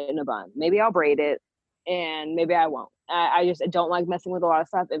 I put it in a bun. Maybe I'll braid it, and maybe I won't. I just don't like messing with a lot of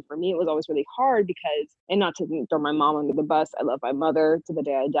stuff. And for me, it was always really hard because, and not to throw my mom under the bus, I love my mother to the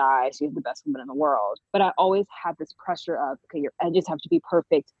day I die. She's the best woman in the world. But I always had this pressure of, okay, your edges have to be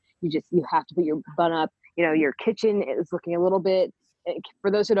perfect. You have to put your bun up. Your kitchen is looking a little bit, for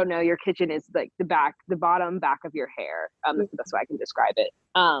those who don't know, your kitchen is like the bottom back of your hair. That's the best way I can describe it.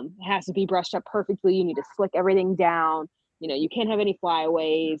 It has to be brushed up perfectly. You need to slick everything down. You can't have any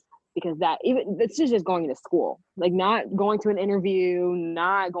flyaways, because this is just going to school, like not going to an interview,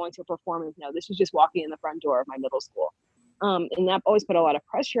 not going to a performance. No, this was just walking in the front door of my middle school. And that always put a lot of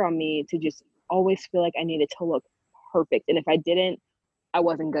pressure on me to just always feel like I needed to look perfect. And if I didn't, I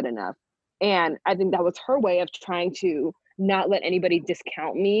wasn't good enough. And I think that was her way of trying to not let anybody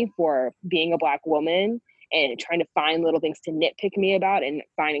discount me for being a Black woman, and trying to find little things to nitpick me about, and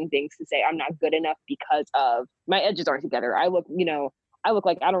finding things to say I'm not good enough because of my edges aren't together. I look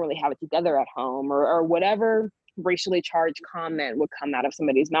like I don't really have it together at home, or whatever racially charged comment would come out of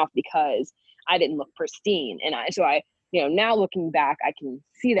somebody's mouth because I didn't look pristine. And now looking back, I can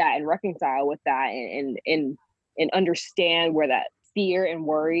see that and reconcile with that, and understand where that fear and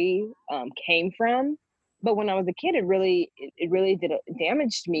worry came from. But when I was a kid, it really did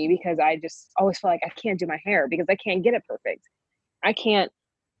damage to me, because I just always felt like I can't do my hair because I can't get it perfect. I can't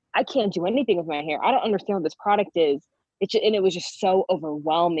do anything with my hair. I don't understand what this product is. And it was just so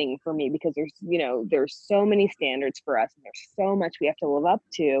overwhelming for me, because there's so many standards for us, and there's so much we have to live up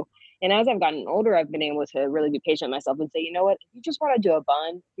to. And as I've gotten older, I've been able to really be patient with myself and say, you know what, if you just want to do a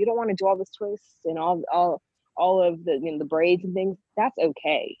bun, you don't want to do all this twists and all of the, the braids and things, that's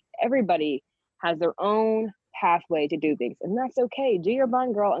okay. Everybody has their own pathway to do things, and that's okay. Do your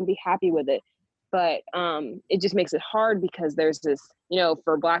bun, girl, and be happy with it. But it just makes it hard because there's this,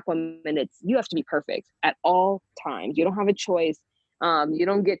 for Black women, it's you have to be perfect at all times. You don't have a choice. You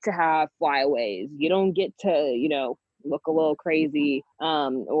don't get to have flyaways. You don't get to, look a little crazy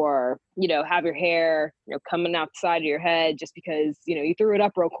or, have your hair, coming out the side of your head just because, you threw it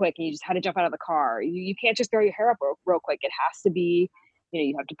up real quick and you just had to jump out of the car. You can't just throw your hair up real quick. It has to be,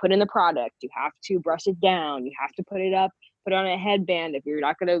 you have to put in the product. You have to brush it down. You have to put it up, put on a headband. If you're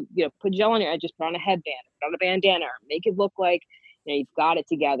not going to, put gel on your head, just put on a headband, put on a bandana, make it look like, you've got it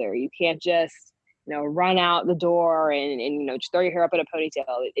together. You can't just, run out the door and just throw your hair up in a ponytail.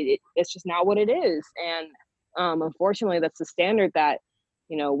 It's just not what it is. And unfortunately, that's the standard that,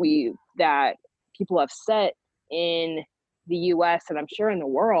 that people have set in the US and I'm sure in the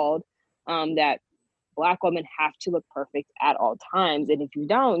world, that Black women have to look perfect at all times. And if you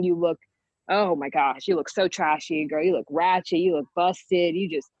don't, you look, oh my gosh, you look so trashy, girl. You look ratchet, you look busted. You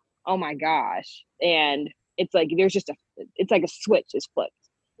just, oh my gosh. And it's like, it's like a switch is flipped.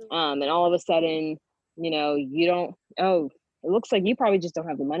 And all of a sudden, you don't, it looks like you probably just don't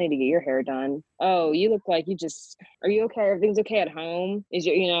have the money to get your hair done. Oh, you look like are you okay? Everything's okay at home? Is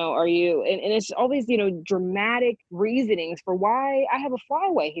are you, and it's all these, dramatic reasonings for why I have a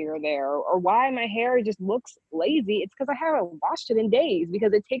flyaway here or there, or why my hair just looks lazy. It's because I haven't washed it in days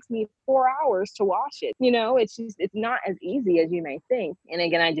because it takes me 4 hours to wash it. It's not as easy as you may think. And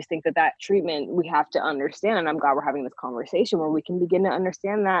again, I just think that treatment we have to understand. And I'm glad we're having this conversation where we can begin to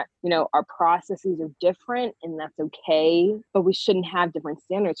understand that, our processes are different and that's okay. But we shouldn't have different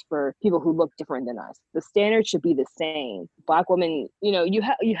standards for people who look different than us. The standard should be the same. Black women, you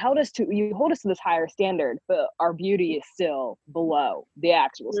hold us to this higher standard, but our beauty is still below the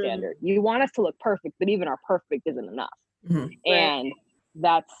actual standard. You want us to look perfect, but even our perfect isn't enough. Mm-hmm. And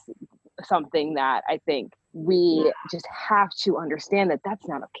that's something that I think we just have to understand that that's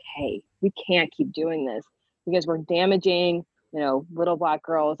not okay. We can't keep doing this because we're damaging little Black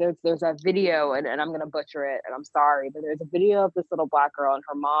girls. There's a video, and I'm going to butcher it, and I'm sorry, but there's a video of this little Black girl and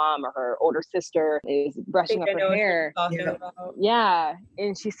her mom or her older sister is brushing up her hair. Yeah.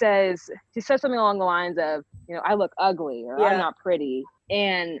 And she says something along the lines of, I look ugly or I'm not pretty.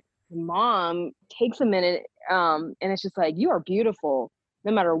 And mom takes a minute, and it's just like, you are beautiful.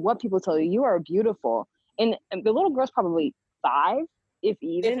 No matter what people tell you, you are beautiful. And the little girl's probably 5. If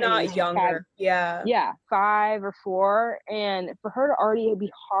not younger. 5 or 4. And for her to already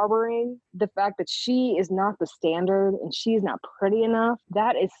be harboring the fact that she is not the standard and she's not pretty enough,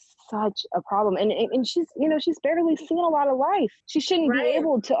 that is such a problem. And she's, she's barely seen a lot of life. She shouldn't be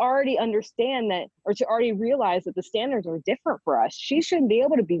able to already understand that, or to already realize that the standards are different for us. She shouldn't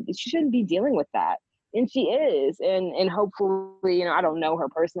be dealing with that. And she is. And hopefully, I don't know her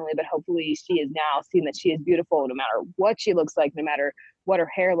personally, but hopefully she is now seeing that she is beautiful no matter what she looks like, no matter what her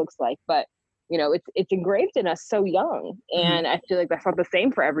hair looks like. But, it's engraved in us so young. And I feel like that's not the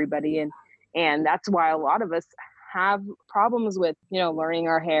same for everybody. And that's why a lot of us have problems with, learning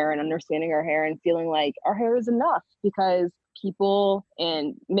our hair and understanding our hair and feeling like our hair is enough, because people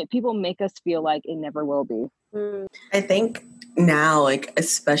make us feel like it never will be. I think now,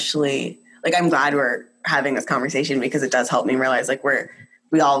 especially, I'm glad we're having this conversation because it does help me realize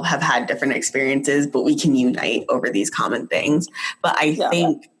we all have had different experiences, but we can unite over these common things. But I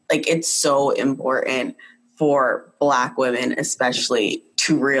think it's so important for Black women, especially,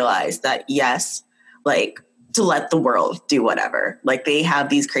 to realize that, yes, to let the world do whatever. They have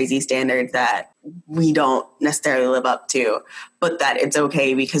these crazy standards that we don't necessarily live up to, but that it's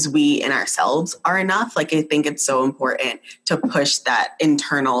okay because we in ourselves are enough. I think it's so important to push that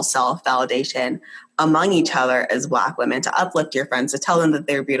internal self-validation among each other as Black women, to uplift your friends, to tell them that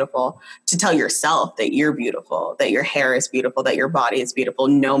they're beautiful, to tell yourself that you're beautiful, that your hair is beautiful, that your body is beautiful,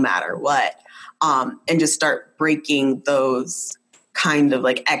 no matter what. And just start breaking those kind of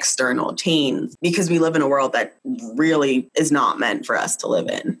external chains, because we live in a world that really is not meant for us to live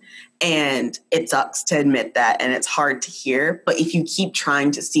in. And it sucks to admit that, and it's hard to hear. But if you keep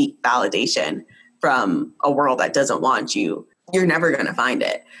trying to seek validation from a world that doesn't want you, you're never going to find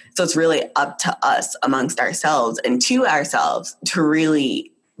it. So it's really up to us amongst ourselves and to ourselves to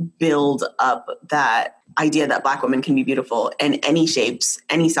really build up that idea that Black women can be beautiful in any shapes,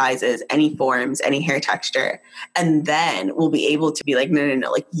 any sizes, any forms, any hair texture. And then we'll be able to be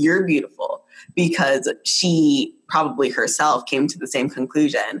no, you're beautiful, because she probably herself came to the same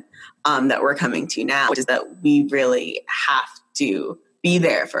conclusion that we're coming to now, which is that we really have to be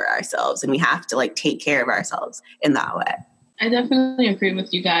there for ourselves, and we have to like take care of ourselves in that way. I definitely agree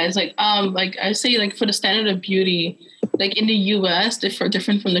with you guys. Like I say, like for the standard of beauty, like in the U.S.,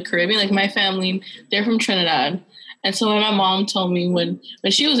 different from the Caribbean. Like my family, they're from Trinidad, and so when my mom told me when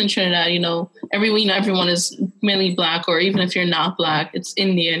she was in Trinidad, everyone is mainly Black, or even if you're not Black, it's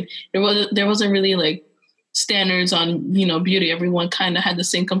Indian. There wasn't really like standards on beauty. Everyone kind of had the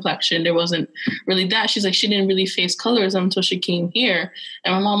same complexion. There wasn't really that. She's like, she didn't really face colorism until she came here.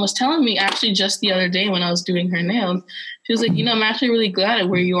 And my mom was telling me actually just the other day when I was doing her nails, she was like, I'm actually really glad at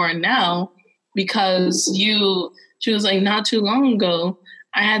where you are now, because she was like, not too long ago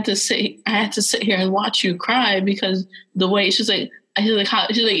I had to sit here and watch you cry because the way she's like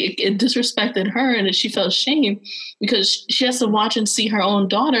it disrespected her, and she felt shame because she has to watch and see her own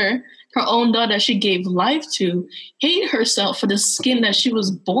daughter that she gave life to, hate herself for the skin that she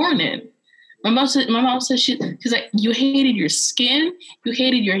was born in. My mom said she's like, you hated your skin, you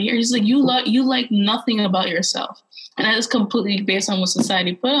hated your hair. She's like, you like nothing about yourself, and that is completely based on what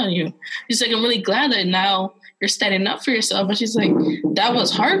society put on you. She's like, I'm really glad that now you're standing up for yourself. But she's like, that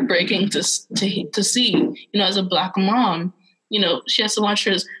was heartbreaking to see. As a Black mom, she has to watch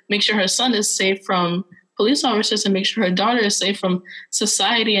make sure her son is safe from police officers, and make sure her daughter is safe from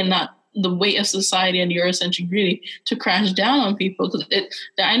society and not the weight of society and Eurocentric beauty to crash down on people. Because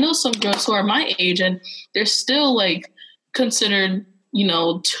I know some girls who are my age and they're still like considered,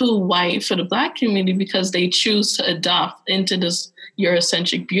 too white for the Black community because they choose to adopt into this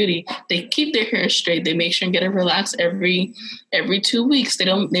Eurocentric beauty. They keep their hair straight. They make sure and get it relaxed every 2 weeks.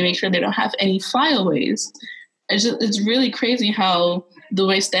 They make sure they don't have any flyaways. It's really crazy how the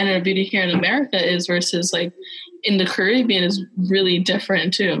way standard of beauty here in America is versus like in the Caribbean is really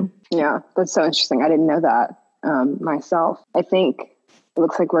different too. Yeah, that's so interesting. I didn't know that myself. I think it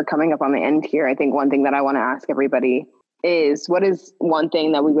looks like we're coming up on the end here. I think one thing that I want to ask everybody is, what is one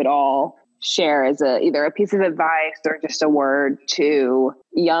thing that we would all share as either a piece of advice or just a word to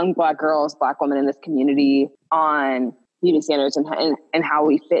young Black girls, Black women in this community on beauty standards and how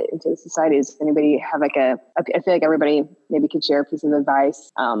we fit into the society? Does anybody have like I feel like everybody maybe could share a piece of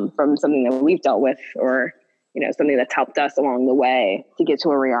advice from something that we've dealt with, or something that's helped us along the way to get to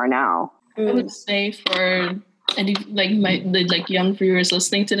where we are now. I would say for any like young viewers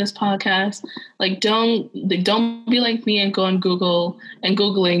listening to this podcast, like don't be like me and go on Google and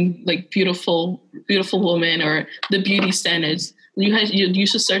Googling like beautiful woman or the beauty standards. You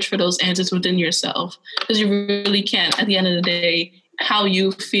should search for those answers within yourself, because you really can't. At the end of the day, how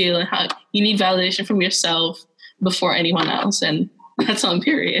you feel and how you need validation from yourself before anyone else, and that's on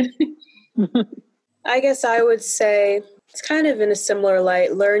period. I guess I would say it's kind of in a similar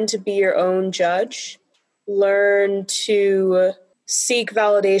light. Learn to be your own judge. Learn to seek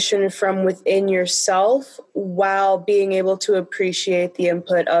validation from within yourself while being able to appreciate the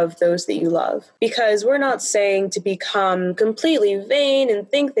input of those that you love. Because we're not saying to become completely vain and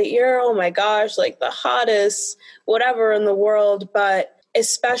think that you're, oh my gosh, like the hottest whatever in the world, but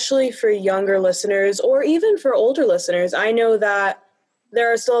especially for younger listeners or even for older listeners, I know that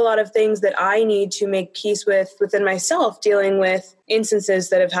there are still a lot of things that I need to make peace with within myself, dealing with instances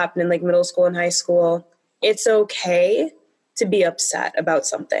that have happened in like middle school and high school. It's okay to be upset about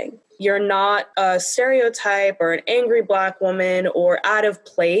something. You're not a stereotype or an angry Black woman or out of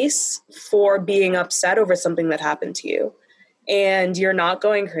place for being upset over something that happened to you. And you're not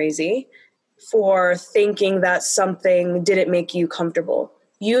going crazy for thinking that something didn't make you comfortable.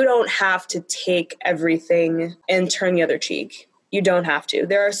 You don't have to take everything and turn the other cheek. You don't have to.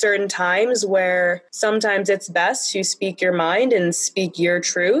 There are certain times where sometimes it's best to speak your mind and speak your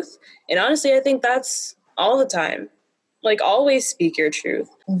truth. And honestly, I think that's all the time. Like, always speak your truth.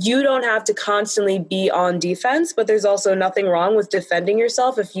 You don't have to constantly be on defense, but there's also nothing wrong with defending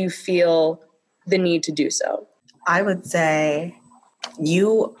yourself if you feel the need to do so. I would say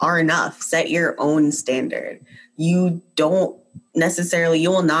you are enough. Set your own standard. You will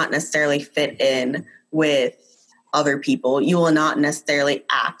not necessarily fit in with other people. You will not necessarily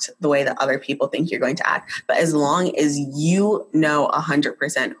act the way that other people think you're going to act. But as long as you know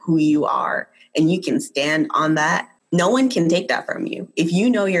 100% who you are and you can stand on that, no one can take that from you. If you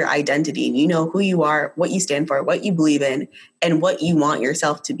know your identity and you know who you are, what you stand for, what you believe in, and what you want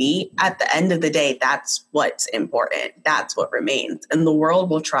yourself to be, at the end of the day, that's what's important. That's what remains. And the world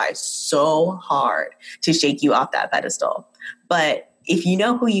will try so hard to shake you off that pedestal. But if you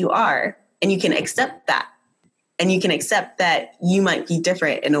know who you are and you can accept that, and you can accept that you might be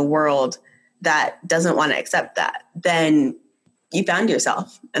different in a world that doesn't want to accept that, then you found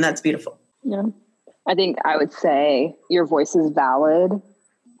yourself, and that's beautiful. Yeah. I think I would say your voice is valid.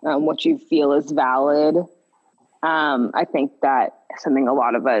 What you feel is valid. I think that something a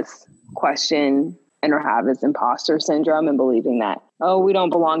lot of us question and or have is imposter syndrome, and believing that, oh, we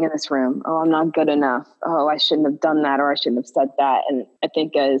don't belong in this room. Oh, I'm not good enough. Oh, I shouldn't have done that, or I shouldn't have said that. And I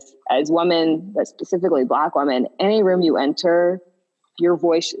think as women, but specifically Black women, any room you enter, your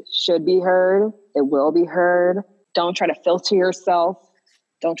voice should be heard. It will be heard. Don't try to filter yourself.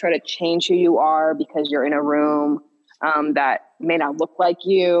 Don't try to change who you are because you're in a room that may not look like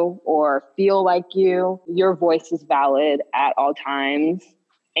you or feel like you. Your voice is valid at all times,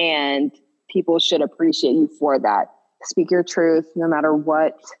 and people should appreciate you for that. Speak your truth no matter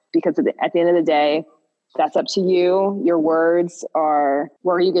what, because at the end of the day, that's up to you. Your words are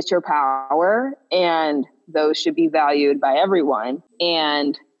where you get your power, and those should be valued by everyone.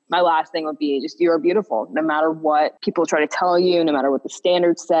 And my last thing would be just, you're beautiful. No matter what people try to tell you, no matter what the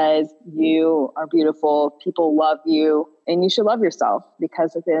standard says, you are beautiful. People love you, and you should love yourself,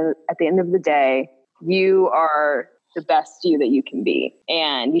 because at the end of the day, you are the best you that you can be.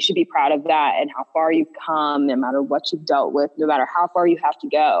 And you should be proud of that and how far you've come, no matter what you've dealt with, no matter how far you have to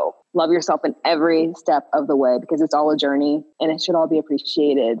go. Love yourself in every step of the way, because it's all a journey, and it should all be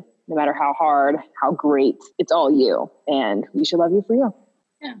appreciated, no matter how hard, how great. It's all you, and you should love you for you.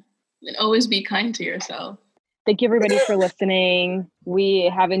 Yeah. And always be kind to yourself. Thank you, everybody, for listening.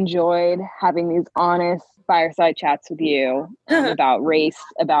 We have enjoyed having these honest fireside chats with you about race,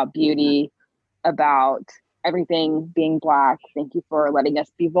 about beauty, about everything being Black. Thank you for letting us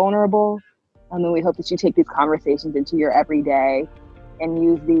be vulnerable. And we hope that you take these conversations into your everyday and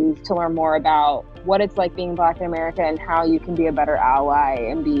use these to learn more about what it's like being Black in America and how you can be a better ally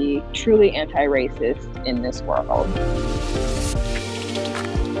and be truly anti-racist in this world.